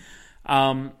thing.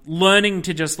 Learning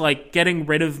to just like getting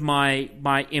rid of my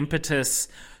impetus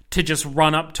to just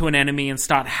run up to an enemy and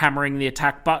start hammering the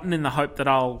attack button in the hope that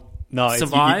I'll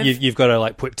survive. You've got to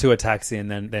like put 2 attacks in,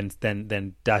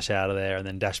 then dash out of there, and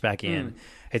then dash back in.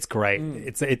 It's great.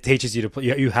 It teaches you to play.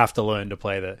 You have to learn to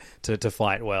play to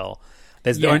fight well.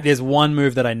 There's one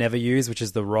move that I never use, which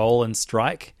is the roll and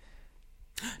strike.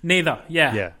 Neither.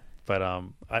 Yeah. But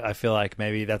I feel like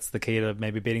maybe that's the key to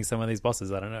maybe beating some of these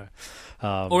bosses. I don't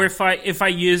know. Or if I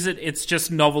use it, it's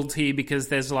just novelty because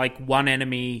there's like one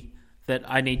enemy that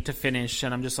I need to finish,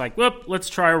 and I'm just like, whoop, let's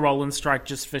try a roll and strike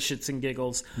just for shits and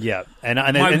giggles. Yeah,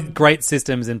 and great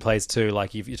systems in place too.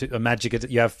 Like you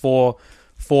have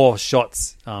four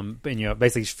shots in your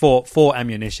basically four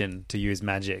ammunition to use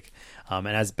magic, and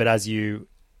as you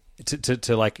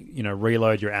to like, you know,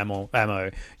 reload your ammo,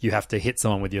 you have to hit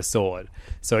someone with your sword.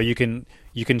 So you can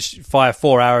fire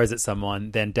 4 arrows at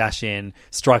someone, then dash in,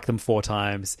 strike them 4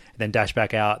 times, then dash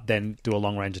back out, then do a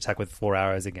long range attack with 4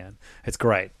 arrows again. It's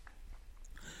great.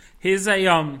 Here's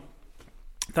a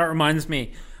that reminds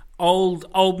me,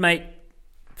 old mate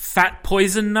Fat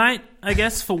Poison Knight, I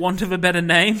guess, for want of a better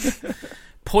name.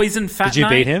 Poison Fat Knight. Did you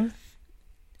beat him?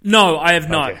 No, I have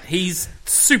not. Okay. He's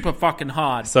super fucking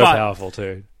hard. So powerful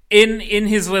too. In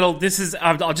his little,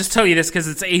 I'll just tell you this because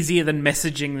it's easier than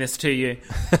messaging this to you.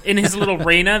 In his little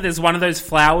arena, there's one of those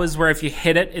flowers where if you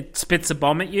hit it, it spits a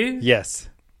bomb at you. Yes.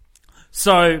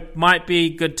 So might be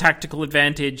good tactical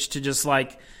advantage to just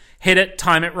like hit it,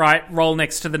 time it right, roll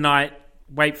next to the knight,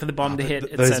 wait for the bomb to hit,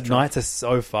 etc. Those knights are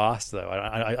so fast though.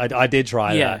 I did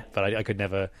try that, but I could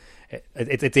never.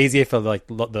 It's easier for like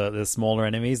the smaller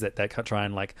enemies that try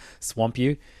and like swamp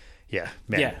you. Yeah,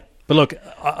 man. Yeah. But look,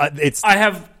 I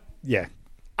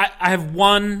have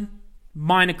one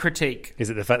minor critique.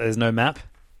 Is it the fact that there's no map?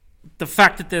 The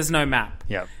fact that there's no map.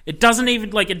 Yeah. It doesn't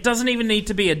even need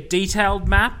to be a detailed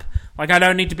map. Like, I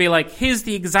don't need to be like, here's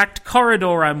the exact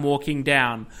corridor I'm walking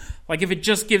down. Like, if it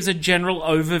just gives a general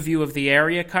overview of the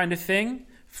area kind of thing.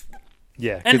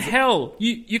 Yeah. And hell,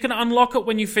 you can unlock it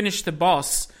when you finish the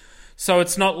boss. So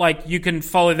it's not like you can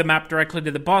follow the map directly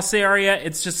to the boss area.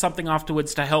 It's just something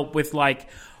afterwards to help with, like,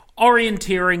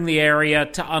 orienteering the area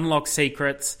to unlock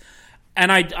secrets.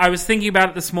 And I was thinking about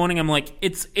it this morning. I'm like,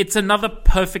 it's another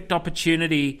perfect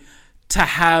opportunity to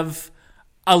have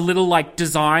a little, like,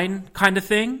 design kind of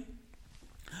thing.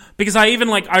 Because I even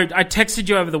I texted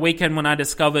you over the weekend when I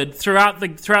discovered throughout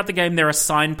the game there are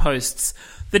signposts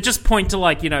that just point to,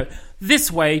 like, you know,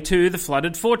 this way to the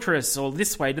flooded fortress or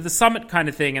this way to the summit kind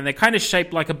of thing, and they're kind of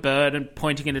shaped like a bird and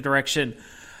pointing in a direction.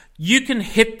 You can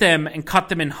hit them and cut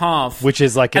them in half, which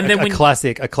is like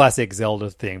a classic Zelda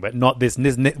thing, but not this.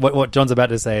 What John's about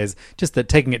to say is just that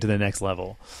taking it to the next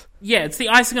level. Yeah, it's the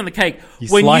icing on the cake.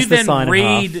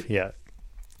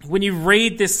 When you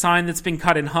read this sign that's been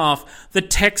cut in half, the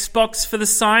text box for the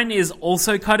sign is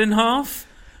also cut in half.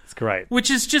 It's great.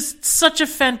 Which is just such a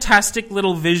fantastic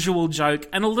little visual joke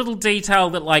and a little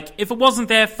detail that, like, if it wasn't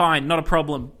there, fine, not a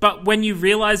problem. But when you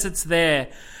realize it's there,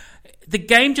 the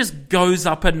game just goes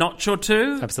up a notch or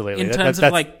two. Absolutely. In terms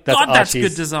of, like, God, that's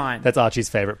good design. That's Archie's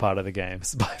favorite part of the game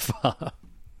by far.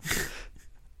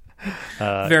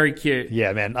 Very cute.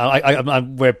 Yeah, man.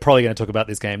 We're probably going to talk about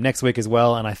this game next week as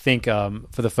well, and I think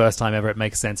for the first time ever, it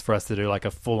makes sense for us to do like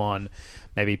a full-on,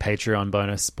 maybe Patreon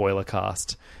bonus spoiler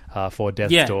cast for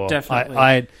Death's Door. Yeah, definitely.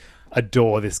 I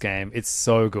adore this game. It's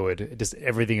so good. Just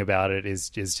everything about it is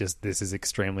just this is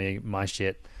extremely my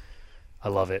shit. I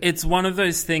love it. It's one of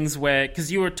those things where,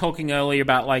 because you were talking earlier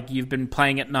about, like, you've been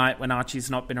playing at night when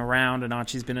Archie's not been around and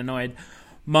Archie's been annoyed.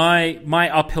 My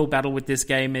uphill battle with this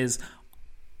game is,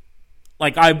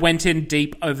 like, I went in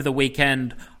deep over the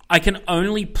weekend. I can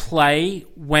only play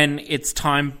when it's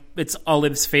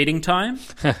Olive's feeding time.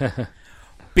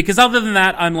 Because other than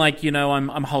that, I'm like, you know,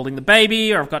 I'm holding the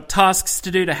baby, or I've got tasks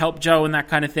to do to help Joe and that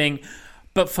kind of thing.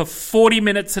 but for 40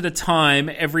 minutes at a time,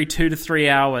 every 2 to 3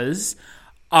 hours,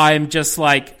 I'm just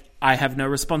like, I have no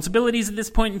responsibilities at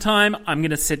this point in time. I'm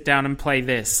going to sit down and play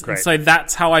this. Great. And so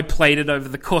that's how I played it over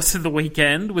the course of the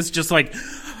weekend, was just like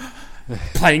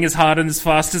playing as hard and as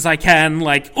fast as I can.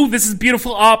 Like, oh, this is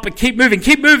beautiful art, but keep moving.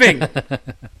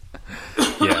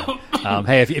 Yeah.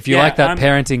 Hey, if you like that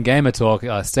parenting gamer talk,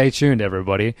 stay tuned,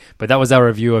 everybody. But that was our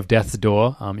review of Death's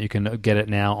Door. You can get it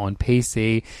now on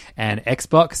PC and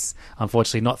Xbox.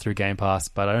 Unfortunately, not through Game Pass,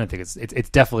 but I don't think it's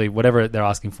definitely, whatever they're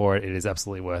asking for it, it is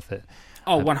absolutely worth it.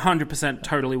 Oh, 100%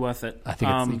 totally worth it. I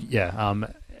think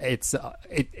it's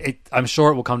I'm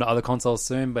sure it will come to other consoles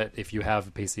soon, but if you have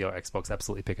a PC or Xbox,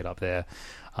 absolutely pick it up there,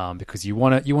 because you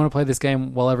want to play this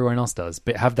game while everyone else does,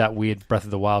 but have that weird Breath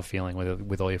of the Wild feeling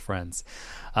with all your friends.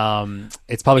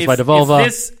 It's published by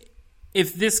Devolver.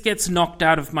 If this gets knocked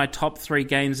out of my top 3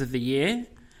 games of the year,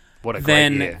 what a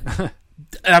great year!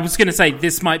 I was going to say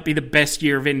this might be the best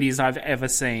year of indies I've ever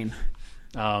seen.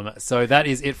 So that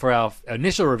is it for our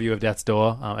initial review of Death's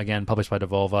Door. Again, published by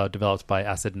Devolver, developed by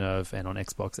Acid Nerve, and on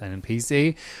Xbox and in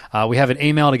PC. We have an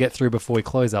email to get through before we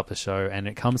close up the show, and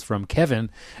it comes from Kevin.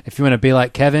 If you want to be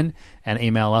like Kevin and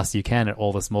email us, you can at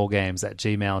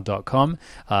allthesmallgames@gmail.com.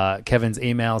 Kevin's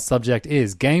email subject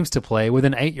is games to play with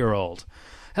an 8-year-old.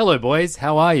 Hello, boys.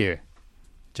 How are you?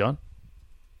 John?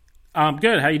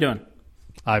 Good. How you doing?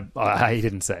 I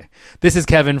didn't say. This is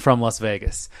Kevin from Las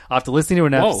Vegas. After listening to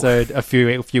an episode a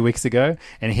few weeks ago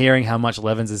and hearing how much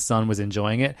Levins' son was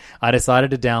enjoying it, I decided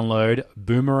to download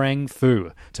Boomerang Fu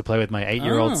to play with my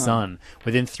 8-year-old son.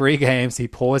 Within 3 games, he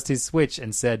paused his Switch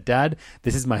and said, "Dad,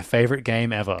 this is my favorite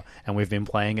game ever," and we've been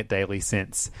playing it daily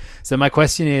since. So my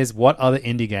question is, what other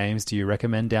indie games do you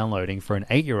recommend downloading for an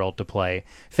 8-year-old to play?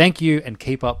 Thank you, and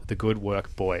keep up the good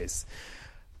work, boys.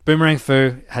 Boomerang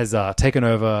Fu has taken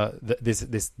over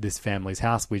this family's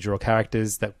house. We draw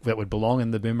characters that would belong in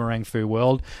the Boomerang Fu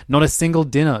world. Not a single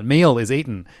meal is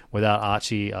eaten without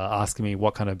Archie asking me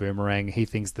what kind of boomerang he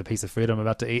thinks the piece of food I'm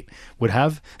about to eat would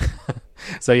have.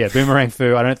 So yeah, Boomerang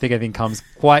Fu. I don't think anything comes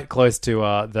quite close to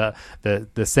the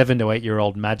 7 to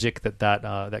 8-year-old magic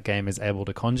that game is able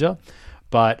to conjure.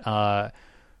 But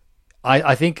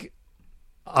I think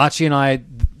Archie and I,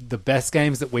 the best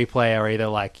games that we play are either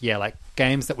like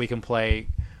games that we can play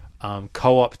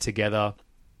co-op together,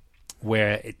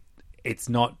 where it's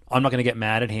not, I'm not going to get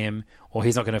mad at him, or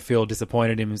he's not going to feel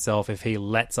disappointed in himself if he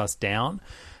lets us down.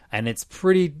 And it's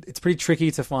pretty tricky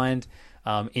to find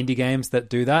indie games that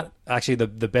do that. Actually,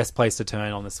 the best place to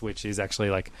turn on the Switch is actually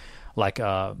like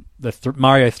the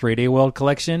Mario 3D World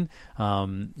collection.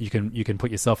 You can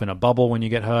put yourself in a bubble when you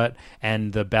get hurt,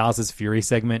 and the Bowser's Fury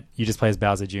segment, you just play as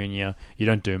Bowser Jr. You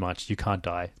don't do much. You can't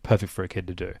die. Perfect for a kid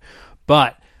to do.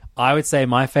 But I would say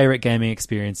my favorite gaming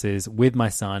experiences with my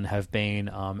son have been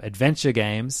adventure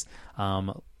games.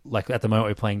 Like at the moment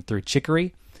we're playing through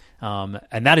Chicory.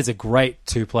 And that is a great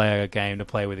 2-player game to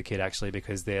play with a kid, actually,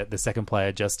 because the second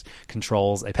player just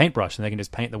controls a paintbrush and they can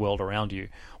just paint the world around you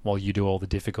while you do all the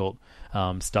difficult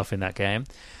stuff in that game.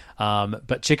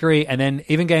 But Chicory, and then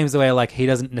even games where like he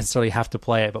doesn't necessarily have to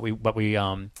play it, but we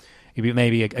it'd be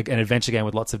maybe an adventure game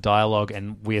with lots of dialogue,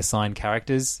 and we assign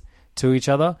characters to each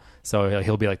other. So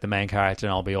he'll be like the main character,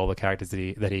 and I'll be all the characters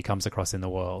that he comes across in the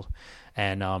world.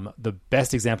 And the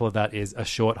best example of that is A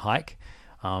Short Hike.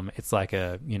 It's like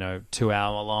a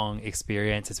 2-hour long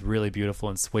experience. It's really beautiful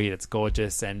and sweet. It's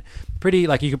gorgeous and pretty.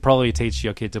 Like, you could probably teach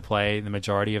your kid to play the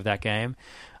majority of that game.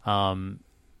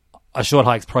 A Short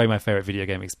Hike is probably my favorite video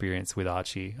game experience with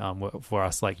Archie. For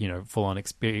us, like, full on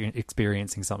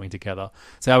experiencing something together.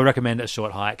 So I would recommend A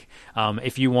Short Hike.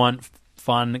 If you want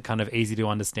fun, kind of easy to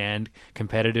understand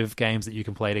competitive games that you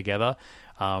can play together,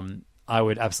 I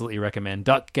would absolutely recommend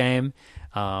Duck Game.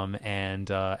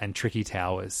 And Tricky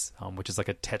Towers, which is like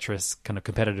a Tetris, kind of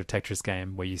competitive Tetris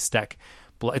game where you stack.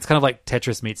 It's kind of like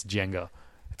Tetris meets Jenga.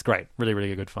 It's great, really,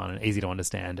 really good fun and easy to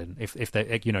understand. And if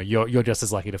they, you're just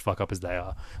as likely to fuck up as they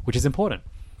are, which is important.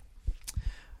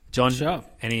 John, sure.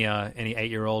 Any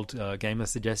 8-year-old gamer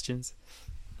suggestions?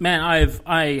 Man,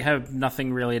 I have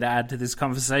nothing really to add to this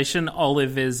conversation.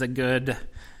 Olive is a good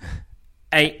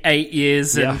 8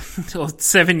 years or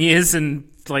 7 years and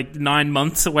like 9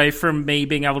 months away from me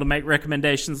being able to make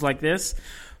recommendations like this.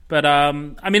 But I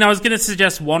was going to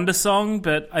suggest Wandersong,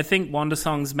 but I think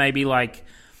Wandersong's maybe like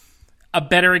a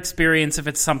better experience if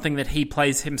it's something that he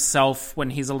plays himself when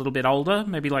he's a little bit older,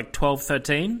 maybe like 12,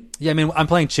 13. Yeah, I'm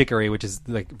playing Chicory, which is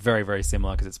like very, very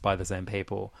similar because it's by the same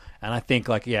people. And I think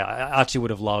Archie would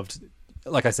have loved,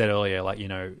 like I said earlier, like,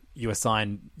 you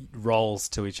assign roles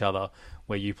to each other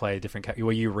where you play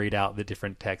where you read out the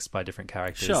different text by different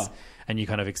characters. Sure. And you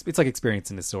kind of it's like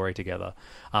experiencing the story together.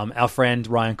 Our friend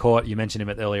Ryan Court, you mentioned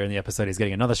him earlier in the episode, is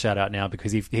getting another shout out now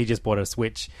because he just bought a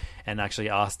Switch and actually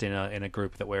asked in a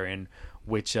group that we're in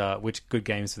which good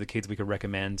games for the kids we could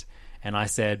recommend. And I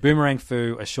said Boomerang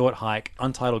Fu, A Short Hike,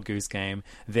 Untitled Goose Game,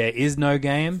 There Is No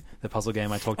Game, the puzzle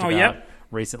game I talked about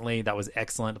recently. That was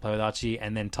excellent to play with Archie.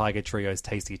 And then Tiger Trio's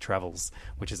Tasty Travels,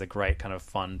 which is a great kind of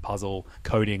fun puzzle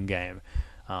coding game.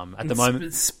 At the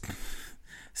moment...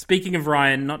 Speaking of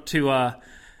Ryan, not to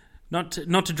draw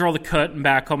the curtain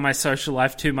back on my social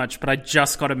life too much, but I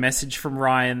just got a message from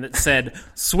Ryan that said,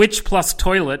 Switch plus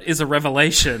toilet is a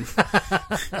revelation.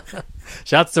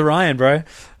 Shouts to Ryan, bro.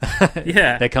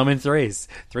 Yeah. They come in threes.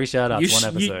 3 shout-outs,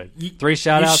 one episode. 3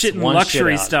 shout-outs, you're shitting one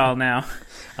luxury shit-out. style now.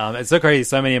 It's so crazy.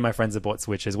 So many of my friends have bought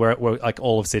Switches. We're like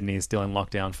all of Sydney is still in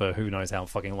lockdown for who knows how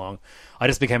fucking long. I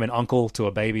just became an uncle to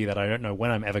a baby that I don't know when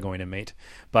I'm ever going to meet.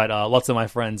 But lots of my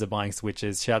friends are buying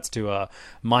Switches. Shouts to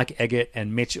Mike Eggett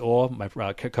and Mitch Orr, my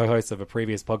co-hosts of a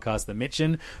previous podcast, The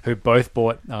Mitchin, who both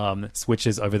bought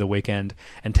Switches over the weekend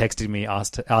and texted me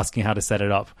asking how to set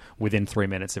it up within 3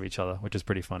 minutes of each other, which is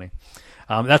pretty funny.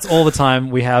 That's all the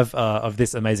time we have of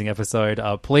this amazing episode.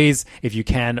 Please, if you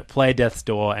can, play Death's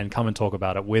Door and come and talk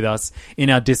about it with us in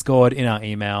our Discord, in our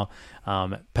email,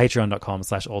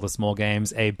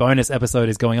 patreon.com/allthesmallgames. A bonus episode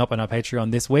is going up on our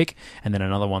Patreon this week, and then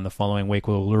another one the following week.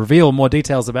 We'll reveal more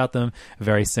details about them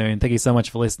very soon. Thank you so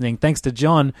much for listening. Thanks to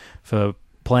John for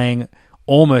playing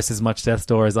almost as much Death's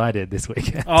Door as I did this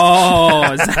weekend.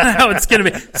 Oh, is that how it's going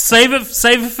to be? Save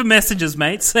it for messages,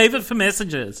 mate. Save it for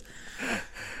messages.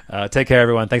 Take care,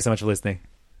 everyone. Thanks so much for listening.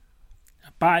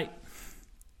 Bye.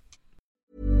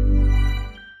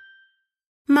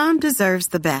 Mom deserves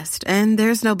the best, and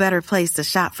there's no better place to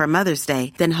shop for Mother's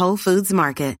Day than Whole Foods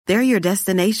Market. They're your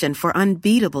destination for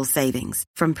unbeatable savings,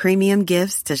 from premium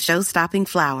gifts to show-stopping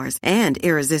flowers and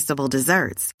irresistible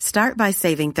desserts. Start by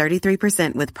saving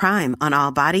 33% with Prime on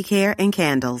all body care and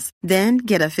candles. Then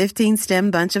get a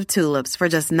 15-stem bunch of tulips for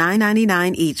just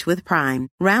 $9.99 each with Prime.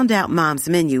 Round out Mom's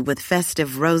menu with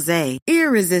festive rosé,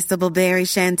 irresistible berry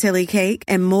chantilly cake,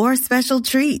 and more special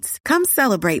treats. Come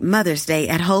celebrate Mother's Day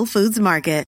at Whole Foods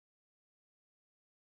Market.